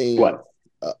 I mean, what?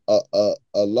 A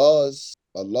loss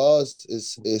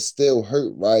is still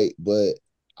hurt, right? But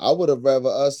I would have rather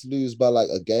us lose by like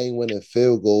a game-winning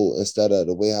field goal instead of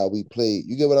the way how we played.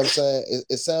 You get what I'm saying?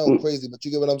 It sounds crazy, but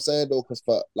you get what I'm saying though, because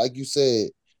like you said,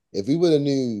 if we would have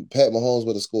knew Pat Mahomes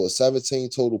would have scored 17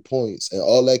 total points and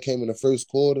all that came in the first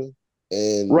quarter,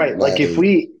 and right, like if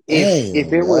it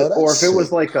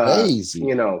was like crazy.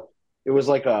 It was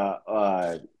like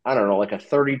I don't know, like a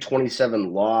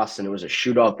 30-27 loss, and it was a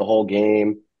shootout the whole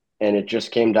game, and it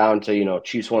just came down to,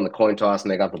 Chiefs won the coin toss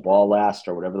and they got the ball last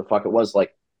or whatever the fuck it was.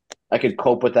 Like, I could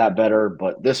cope with that better,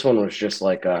 but this one was just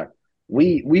like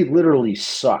we literally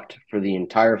sucked for the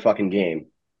entire fucking game.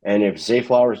 And if Zay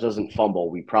Flowers doesn't fumble,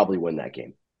 we probably win that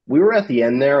game. We were at the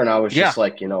end there, and I was just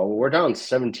like, we're down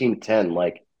 17-10,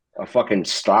 like a fucking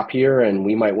stop here, and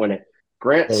we might win it.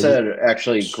 Grant said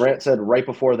right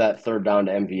before that third down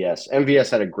to MVS. MVS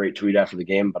had a great tweet after the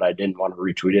game, but I didn't want to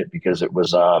retweet it because it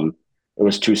was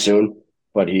too soon.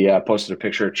 But he posted a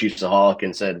picture of Chiefsaholic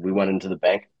and said, we went into the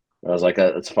bank. I was like,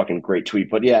 that's a fucking great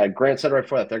tweet. But yeah, Grant said right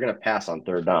before that, they're going to pass on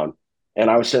third down. And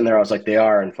I was sitting there, I was like, they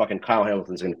are, and fucking Kyle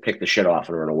Hamilton's going to pick the shit off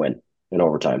and we're going to win in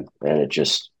overtime. And it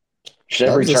just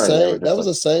every turn. That was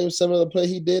the same similar play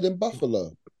he did in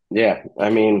Buffalo. Yeah, I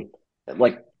mean,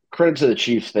 like, credit to the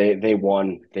Chiefs, they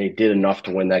won. They did enough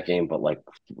to win that game, but like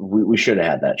we should have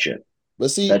had that shit.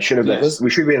 But see, that should have been. We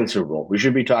should be in the Super Bowl. We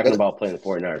should be talking about playing the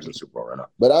 49ers in the Super Bowl right now.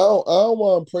 But I don't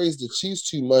want to praise the Chiefs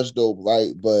too much though,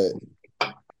 right? But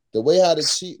the way how the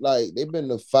Chiefs, like, they've been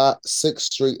to 5-6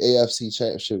 straight AFC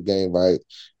Championship game, right?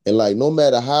 And like, no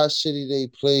matter how shitty they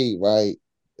played, right?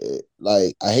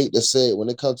 Like, I hate to say it, when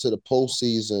it comes to the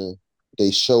postseason,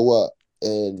 they show up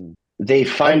and they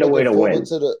find a way to win.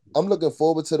 I'm looking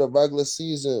forward to the regular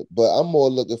season, but I'm more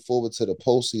looking forward to the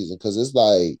postseason because it's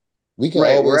like we can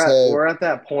always we're at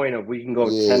that point of we can go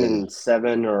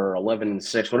 10-7 or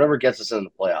 11-6, whatever gets us in the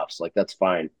playoffs. Like, that's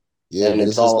fine. Yeah, and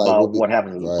it's all about what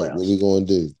happens in the playoffs. What we gonna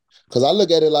do? Because I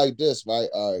look at it like this, right?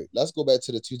 All right, let's go back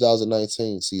to the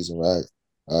 2019 season, right?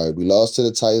 All right, we lost to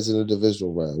the Titans in the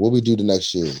divisional round. What we do the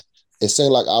next year? It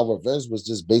seemed like our revenge was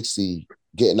just basically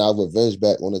getting our revenge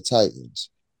back on the Titans.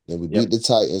 Then we beat the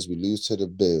Titans. We lose to the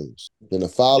Bills. Then the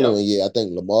following year, I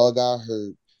think Lamar got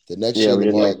hurt. The next year,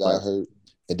 Lamar got hurt.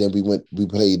 And then we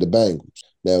played the Bengals.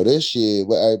 Now, this year,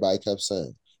 what everybody kept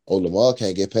saying, oh, Lamar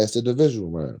can't get past the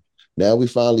divisional round. Now we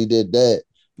finally did that.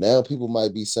 Now people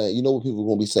might be saying, you know what people are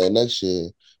going to be saying next year?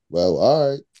 Well,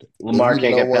 all right. Lamar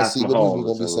can't get past Mahomes. What people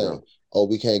going to be saying? Oh,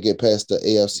 we can't get past the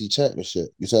AFC Championship.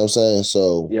 You see what I'm saying?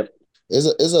 So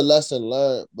it's a lesson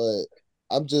learned, but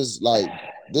I'm just like,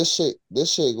 this shit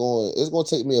going, it's going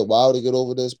to take me a while to get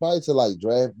over this, probably to like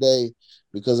draft day,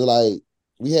 because like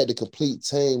we had the complete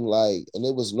team, like, and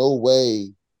there was no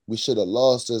way we should have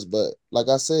lost this. But like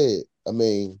I said, I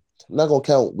mean, I'm not going to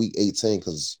count week 18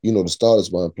 because, the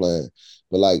starters weren't playing.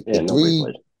 But like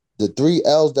the three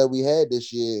L's that we had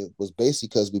this year was basically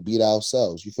because we beat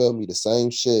ourselves. You feel me? The same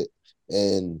shit.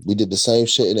 And we did the same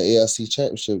shit in the AFC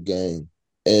Championship game.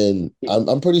 And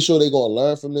I'm pretty sure they're going to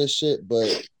learn from this shit, but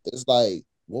it's like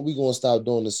when we gonna stop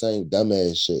doing the same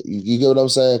dumbass shit? You get what I'm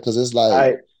saying? Because it's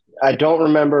like I don't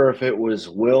remember if it was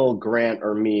Will, Grant,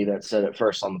 or me that said it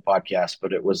first on the podcast,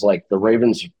 but it was like the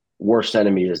Ravens' worst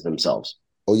enemy is themselves.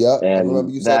 Oh yeah, and I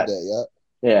remember you said that.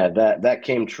 Yeah, that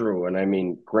came true. And I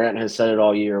mean, Grant has said it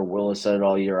all year. Will has said it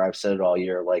all year. I've said it all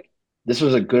year. Like, this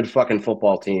was a good fucking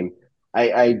football team.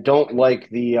 I don't like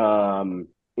the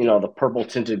the purple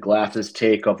tinted glasses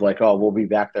take of like, oh, we'll be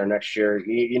back there next year.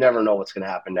 You never know what's going to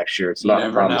happen next year. It's not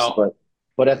a promise,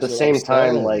 but at the same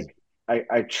time, like,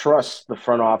 I trust the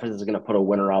front office is going to put a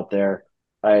winner out there.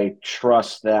 I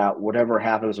trust that whatever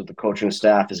happens with the coaching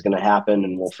staff is going to happen,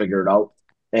 and we'll figure it out.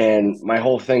 And my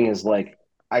whole thing is like,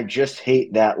 I just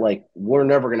hate that, like, we're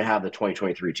never going to have the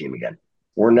 2023 team again.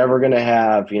 We're never going to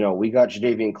have, we got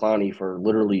Jadeveon Clowney for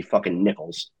literally fucking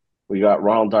nickels. We got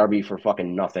Ronald Darby for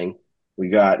fucking nothing. We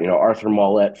got, Arthur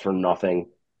Mollett for nothing.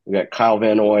 We got Kyle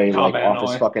Van Noy, off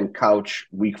his fucking couch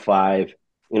week 5.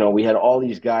 We had all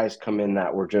these guys come in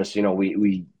that were just,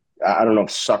 we I don't know if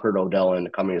suckered Odell into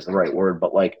coming is the right word,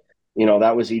 but like,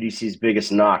 that was EDC's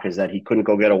biggest knock, is that he couldn't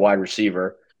go get a wide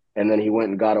receiver. And then he went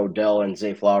and got Odell and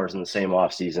Zay Flowers in the same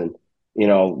offseason.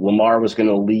 Lamar was going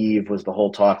to leave, was the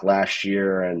whole talk last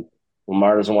year, and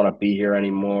Lamar doesn't want to be here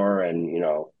anymore. And,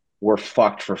 we're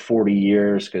fucked for 40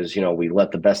 years because, we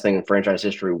let the best thing in franchise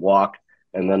history walk.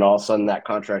 And then all of a sudden that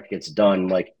contract gets done.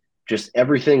 Like, just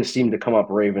everything seemed to come up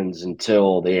Ravens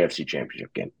until the AFC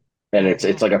Championship game. And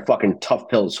it's like a fucking tough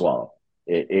pill to swallow.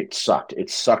 It sucked. It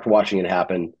sucked watching it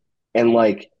happen. And,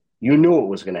 like, you knew it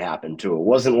was going to happen, too. It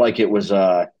wasn't like it was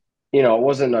it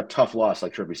wasn't a tough loss,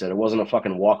 like Trippy said. It wasn't a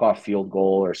fucking walk-off field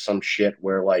goal or some shit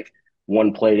where, like,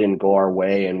 one play didn't go our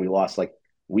way and we lost. Like,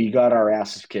 we got our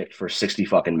asses kicked for 60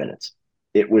 fucking minutes.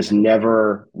 It was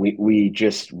never – we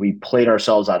played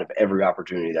ourselves out of every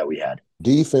opportunity that we had.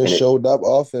 Defense showed up.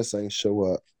 Offense ain't show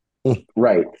up.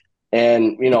 Right.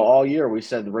 And, all year we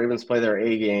said the Ravens play their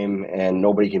A game and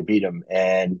nobody can beat them.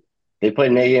 And they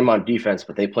played an A game on defense,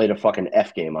 but they played a fucking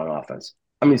F game on offense.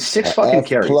 I mean, 6 fucking F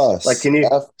carries. Plus. Like, can you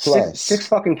F plus. Six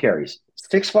fucking carries.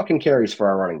 6 fucking carries for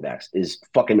our running backs is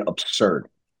fucking absurd.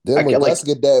 Then when Gus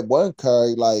get that one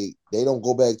carry, like, they don't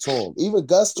go back to him. Even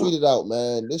Gus tweeted out,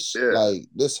 man,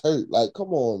 this hurt. Like,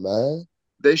 come on, man.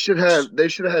 They should have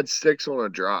had 6 on a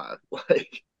drive.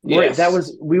 Like, right,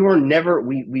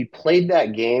 we played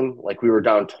that game like we were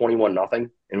down 21-0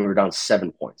 and we were down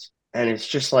 7 points. And it's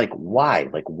just like, why?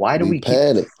 Like, why do we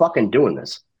keep fucking doing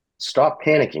this? Stop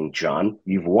panicking, John.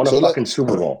 You've won a fucking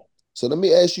Super Bowl. So let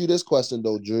me ask you this question,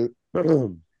 though, Drew.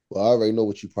 Well, I already know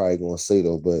what you're probably going to say,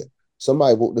 though, but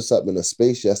somebody woke this up in a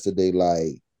space yesterday.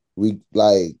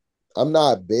 I'm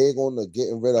not big on the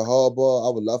getting rid of Harbaugh.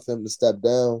 I would love for him to step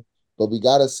down, but we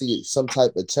got to see some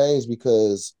type of change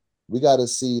because we got to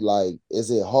see, like, is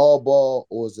it Harbaugh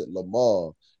or is it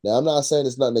Lamar? Now, I'm not saying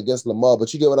it's nothing against Lamar,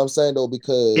 but you get what I'm saying, though,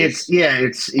 because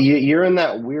you're in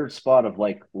that weird spot of,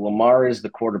 like, Lamar is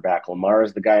the quarterback. Lamar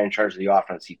is the guy in charge of the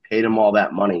offense. He paid him all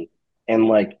that money. And,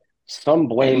 like, some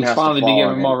blame has to fall on him. Finally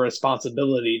given him more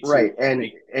responsibility. Right.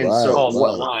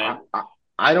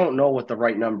 I don't know what the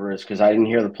right number is because I didn't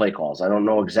hear the play calls. I don't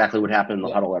know exactly what happened in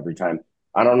the huddle every time.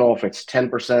 I don't know if it's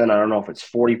 10%. I don't know if it's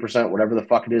 40%, whatever the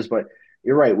fuck it is. But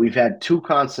you're right. We've had 2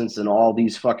 constants in all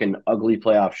these fucking ugly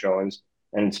playoff showings.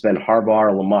 And it's been Harbaugh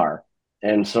or Lamar.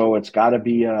 And so it's got to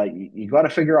be you got to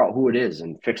figure out who it is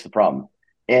and fix the problem.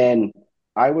 And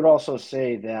I would also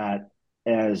say that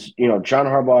as, John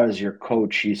Harbaugh is your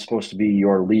coach, he's supposed to be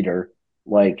your leader.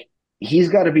 Like, he's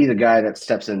got to be the guy that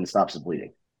steps in and stops the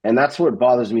bleeding. And that's what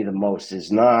bothers me the most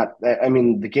is not – I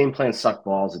mean, the game plan sucked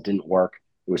balls. It didn't work.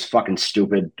 It was fucking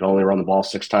stupid to only run the ball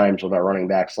 6 times with our running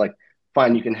backs. Like,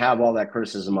 fine, you can have all that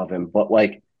criticism of him. But,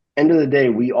 like, end of the day,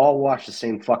 we all watched the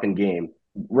same fucking game.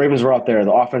 Ravens were out there.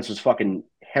 The offense was fucking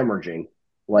hemorrhaging,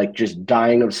 like just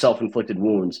dying of self-inflicted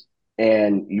wounds.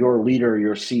 And your leader,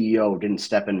 your CEO, didn't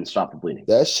step in and stop the bleeding.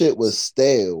 That shit was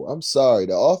stale. I'm sorry.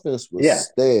 The offense was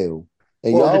stale.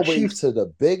 And y'all wait to the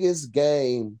biggest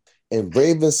game in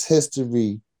Ravens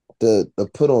history to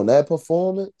put on that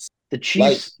performance. The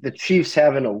Chiefs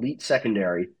have an elite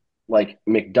secondary. Like,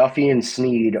 McDuffie and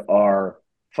Snead are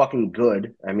fucking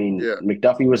good. I mean,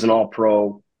 McDuffie was an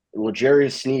all-pro.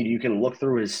 L'Jarius Sneed, you can look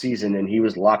through his season and he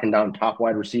was locking down top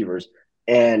wide receivers,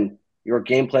 and your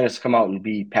game plan is to come out and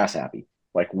be pass happy.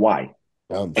 Like, why?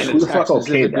 Who the fuck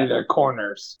okay that? Their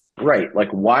corners. Right. Like,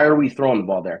 why are we throwing the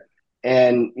ball there?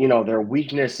 And, their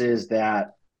weakness is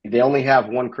that they only have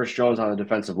one Chris Jones on the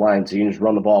defensive line, so you can just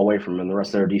run the ball away from him. The rest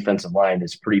of their defensive line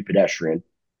is pretty pedestrian.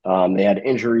 They had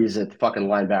injuries at the fucking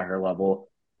linebacker level.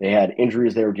 They had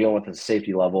injuries they were dealing with at the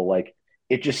safety level. Like,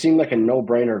 it just seemed like a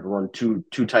no-brainer to run two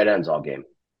tight ends all game.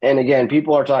 And again,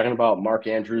 people are talking about Mark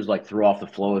Andrews like threw off the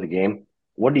flow of the game.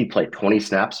 What did he play? 20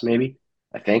 snaps, maybe?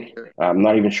 I think. I'm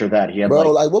not even sure that he had.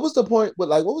 Bro, like, what was the point? But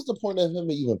like, what was the point of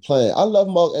him even playing? I love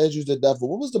Mark Andrews to death, but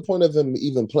what was the point of him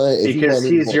even playing if because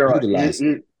he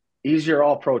wasn't he's your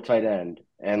all-pro tight end,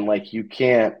 and like you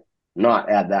can't not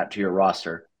add that to your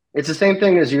roster. It's the same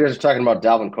thing as you guys are talking about.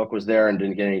 Dalvin Cook was there and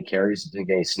didn't get any carries, didn't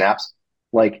get any snaps.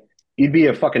 Like you'd be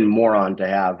a fucking moron to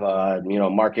have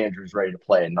Mark Andrews ready to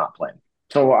play and not play.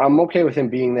 So I'm okay with him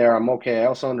being there. I'm okay. I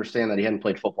also understand that he hadn't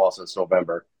played football since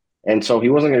November. And so he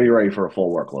wasn't going to be ready for a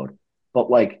full workload. But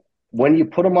like when you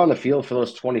put him on the field for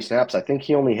those 20 snaps, I think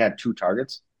he only had 2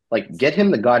 targets. Like get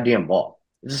him the goddamn ball.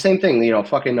 It's the same thing,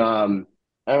 fucking I don't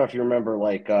know if you remember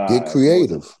get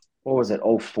creative. What was it?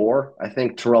 04? I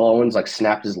think Terrell Owens like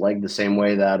snapped his leg the same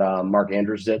way that Mark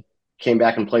Andrews did. Came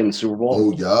back and played in the Super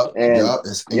Bowl. Oh,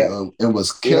 and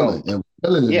was killing in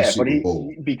the Super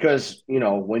Bowl. Because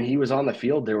when he was on the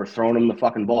field, they were throwing him the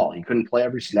fucking ball. He couldn't play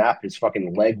every snap. His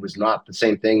fucking leg was not the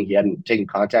same thing. He hadn't taken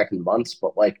contact in months.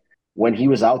 But like when he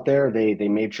was out there, they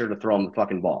made sure to throw him the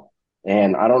fucking ball.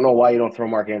 And I don't know why you don't throw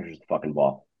Mark Andrews the fucking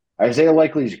ball. Isaiah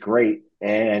Likely's great,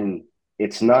 and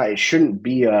it shouldn't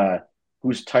be a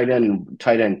who's tight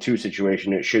end 2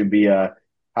 situation. It should be a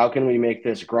how can we make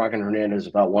this Gronk and Hernandez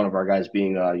without one of our guys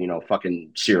being a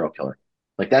fucking serial killer?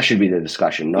 Like that should be the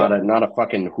discussion, not a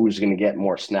fucking who's going to get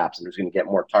more snaps and who's going to get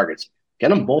more targets. Get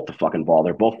them both the fucking ball.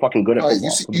 They're both fucking good at football.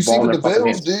 You see what the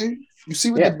Bills do? You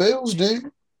see what the Bills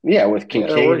do? Yeah, with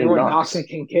Kincaid and Knox and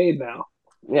Kincaid now.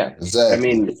 Yeah, exactly. I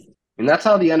mean, and that's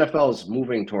how the NFL is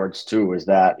moving towards too. Is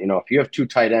that if you have 2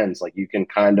 tight ends, like you can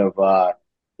kind of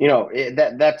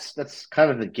that's kind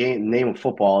of the name of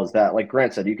football is that, like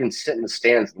Grant said, you can sit in the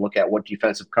stands and look at what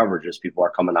defensive coverages people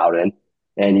are coming out in,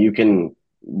 and you can,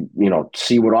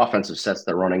 see what offensive sets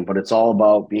they're running, but it's all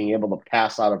about being able to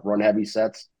pass out of run heavy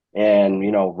sets and,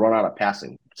 run out of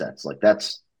passing sets. Like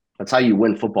that's how you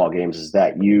win football games is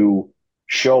that you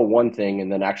show one thing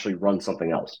and then actually run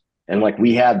something else. And like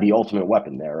we had the ultimate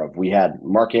weapon there we had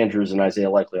Mark Andrews and Isaiah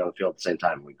Likely on the field at the same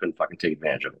time. We couldn't fucking take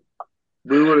advantage of it.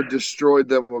 We would have destroyed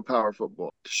them with power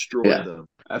football. Destroyed them.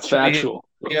 That's factual.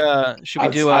 Should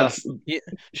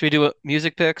we do a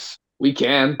music picks? We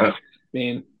can. I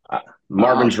mean,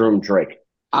 Marvin's Room, Drake.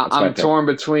 I'm torn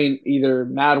between either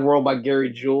Mad World by Gary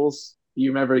Jules.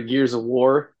 You remember Gears of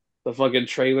War, the fucking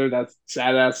trailer, that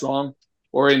sad ass song,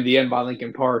 or In the End by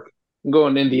Linkin Park. I'm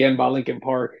going In the End by Linkin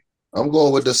Park. I'm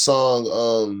going with the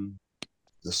song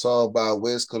by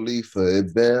Wiz Khalifa.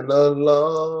 It's been a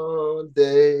long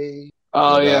day.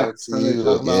 Oh yeah,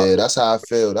 yeah, that's how I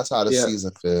feel. That's how the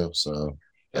season feels. So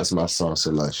that's my song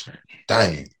selection.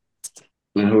 Dang.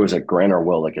 And who is it, Grant or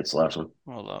Will that gets the last one?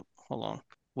 Hold on.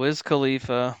 Wiz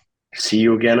Khalifa. See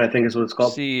You Again, I think is what it's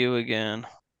called. See You Again.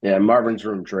 Yeah, Marvin's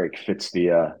Room, Drake fits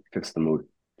the mood.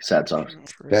 Sad songs.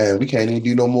 Damn, we can't even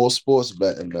do no more sports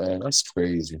betting, man. That's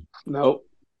crazy. Nope,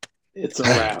 it's a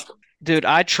wrap. Dude,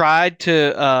 I tried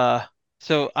to.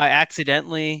 So I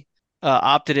accidentally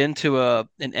opted into an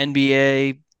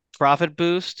NBA profit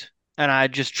boost, and I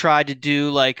just tried to do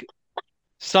like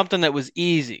something that was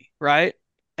easy, right?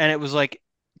 And it was like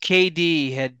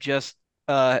KD had just,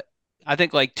 I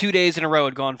think like 2 days in a row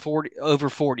had gone over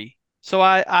 40. So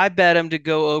I bet him to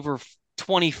go over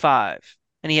 25,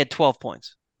 and he had 12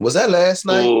 points. Was that last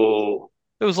night? Oh.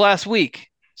 It was last week.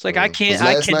 It's like I cannot.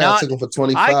 I took him for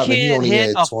 25, I can't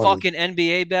hit a 20. fucking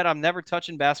NBA bet. I'm never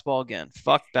touching basketball again.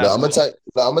 Fuck basketball. I'm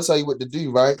gonna tell you what to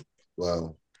do, right?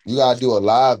 Well, you gotta do a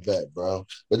live bet, bro.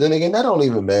 But then again, that don't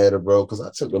even matter, bro, because I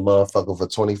took the motherfucker for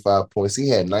 25 points. He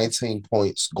had 19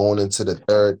 points going into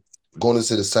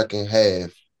the second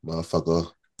half.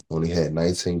 Motherfucker only had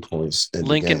 19 points.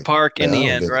 Linkin Park in the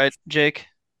end, right, Jake?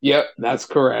 Yep, that's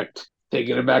correct.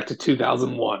 Taking it back to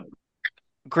 2001.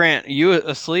 Grant, are you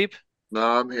asleep?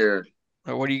 No, I'm here.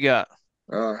 Or what do you got?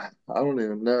 I don't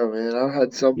even know, man. I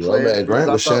had some plans. Man,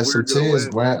 Grant was shedding some tears,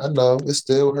 Grant. I know. It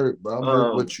still hurt, bro. I'm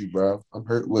hurt with you, bro. I'm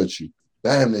hurt with you.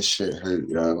 Damn, this shit hurt,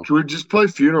 yo. Can we just play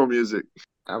funeral music?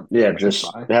 Yeah, just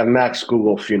have Max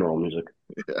Google funeral music.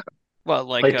 Yeah. Well,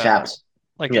 like play taps.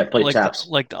 Play taps.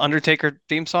 Like the Undertaker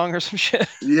theme song or some shit.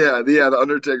 Yeah, the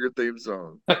Undertaker theme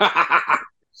song.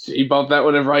 He bumped that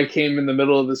whenever I came in the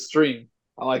middle of the stream.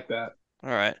 I like that. All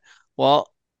right. Well,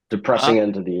 depressing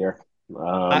end of the year.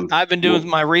 I've been doing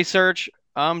my research.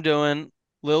 I'm doing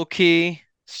Lil Key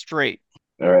straight.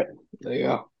 All right. There you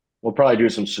go. We'll probably do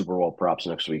some Super Bowl props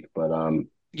next week, but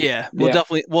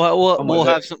definitely we'll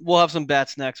have some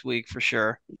bets next week for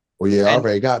sure. Well, yeah, I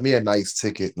already got me a nice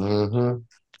ticket. Mm-hmm.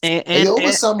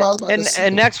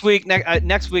 And next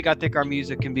week, I think our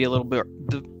music can be a little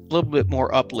bit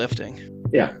more uplifting.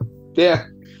 Yeah.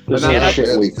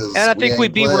 I think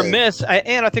we'd be remiss.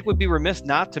 I think we'd be remiss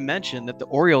not to mention that the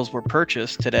Orioles were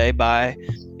purchased today by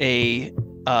a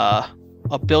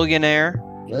billionaire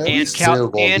and Cal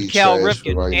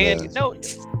Ripken.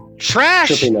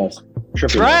 Trash.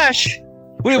 Trash.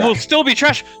 We will still be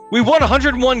trash. We won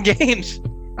 101 games.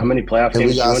 How many playoff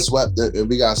games?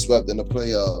 We got swept in the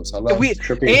playoffs.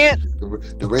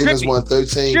 The Ravens won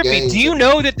 13 games. Do you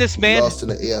know that this man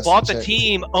bought the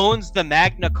team, owns the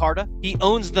Magna Carta? He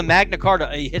owns the Magna Carta,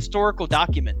 a historical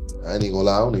document. I ain't gonna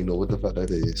lie, I don't even know what the fuck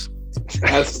that is.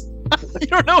 You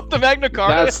don't know what the Magna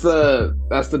Carta is?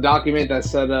 That's the document that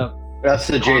set up. That's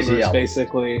the Jay-Z album,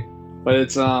 basically, but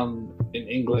it's in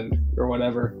England or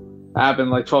whatever. Happened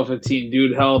like 1215.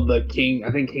 Dude held the king,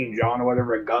 I think King John or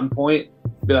whatever, at gunpoint.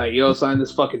 Be like, yo, sign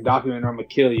this fucking document or I'm gonna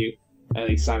kill you. And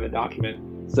he signed the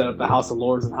document. Set up the House of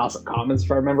Lords and House of Commons,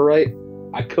 if I remember right.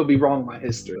 I could be wrong in my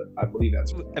history. I believe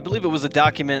it was a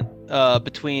document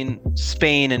between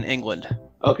Spain and England.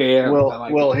 Okay, yeah.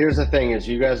 Well, here's the thing: is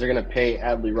you guys are gonna pay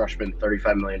Adley Rutschman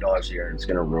 $35 million a year, and it's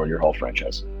gonna ruin your whole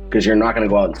franchise because you're not gonna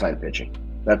go out and sign pitching.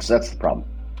 That's the problem.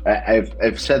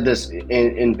 I've said this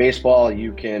in baseball.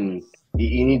 You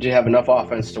need to have enough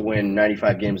offense to win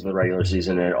 95 games in the regular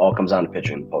season, and it all comes down to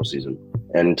pitching in the postseason.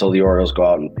 And until the Orioles go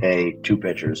out and pay 2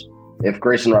 pitchers, if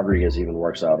Grayson Rodriguez even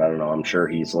works out, I don't know. I'm sure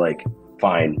he's like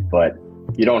fine, but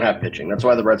you don't have pitching. That's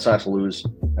why the Red Sox lose.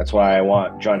 That's why I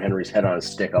want John Henry's head on a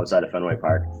stick outside of Fenway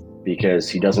Park, because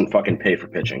he doesn't fucking pay for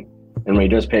pitching. And when he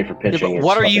does pay for pitching,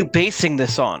 what are you basing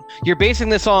this on? You're basing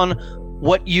this on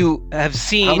what you have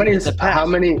seen in the past.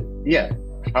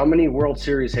 How many World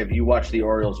Series have you watched the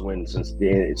Orioles win since the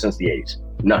 80s?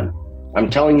 None. I'm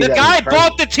telling you, the guy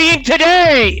bought the team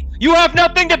today. You have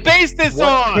nothing to base this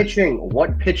on.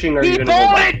 What pitching are you going to go buy? He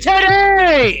bought it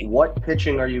today. What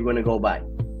pitching are you going to go buy?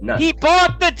 None. He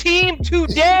bought the team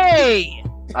today.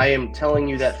 I am telling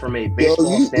you that from a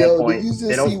baseball standpoint,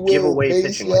 they don't give away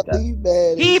pitching like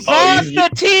that. He bought the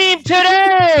team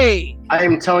today. I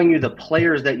am telling you, the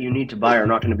players that you need to buy are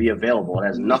not going to be available. It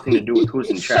has nothing to do with who's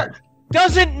in charge.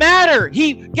 Doesn't matter.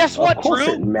 Guess what, Of course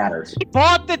Drew? it matters. He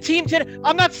bought the team today.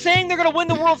 I'm not saying they're going to win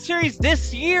the World Series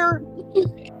this year.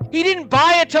 He didn't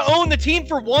buy it to own the team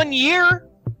for 1 year.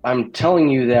 I'm telling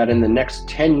you that in the next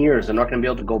 10 years, they're not going to be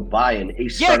able to go buy an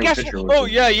ace starting pitcher.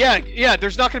 Yeah.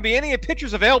 There's not going to be any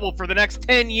pitchers available for the next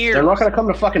 10 years. They're not going to come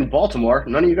to fucking Baltimore.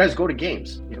 None of you guys go to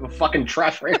games. You have a fucking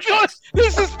trash franchise.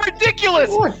 This is ridiculous.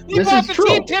 He bought the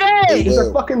team today. These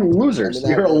are fucking losers.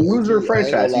 You're a loser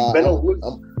franchise. You've been a loser.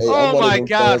 Oh my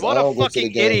God! What a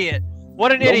fucking idiot!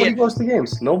 What an idiot! Nobody goes to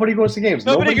games. Nobody goes to games.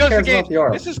 Nobody goes to games.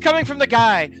 This is coming from the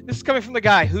guy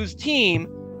whose team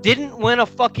didn't win a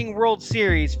fucking World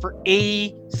Series for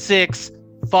 86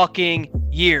 fucking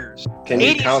years. Can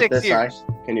you count this high?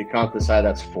 Can you count this high?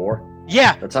 That's 4.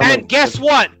 Yeah, and guess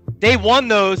what? They won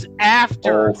those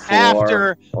after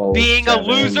being a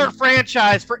loser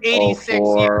franchise for 86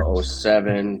 years.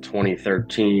 07,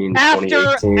 2013,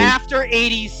 2018. After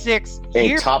 86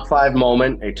 years. A top five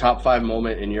moment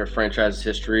in your franchise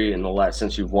history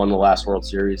since you've won the last World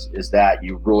Series is that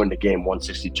you ruined a game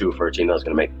 162 for a team that was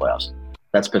going to make the playoffs.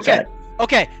 That's pathetic.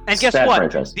 Okay, and guess Sad what?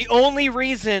 Franchise. The only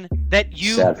reason that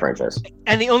Sad franchise.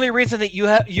 And the only reason that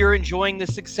you're enjoying the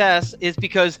success is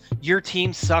because your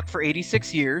team sucked for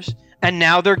 86 years and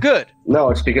now they're good.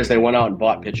 No, it's because they went out and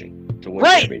bought pitching to win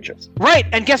championships. Right,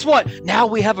 and guess what? Now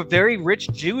we have a very rich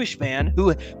Jewish man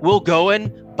who will go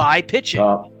and buy pitching.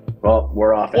 Well,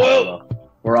 we're off Apple.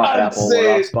 We're off Apple.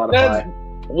 We're off Spotify.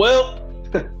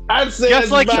 I'd say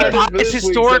just like he buys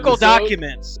historical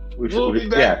documents. We'll be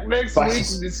back next week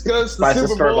to discuss the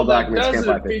Super Bowl that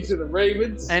doesn't feature the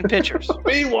Ravens and pitchers.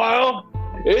 Meanwhile,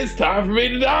 it's time for me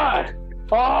to die.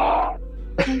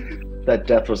 That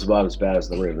death was about as bad as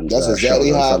the Ravens. That's exactly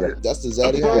how. That's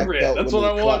exactly how. That's what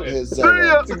I wanted.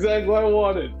 That's exactly what I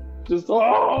wanted. Just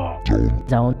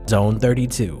Zone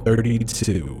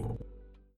 32.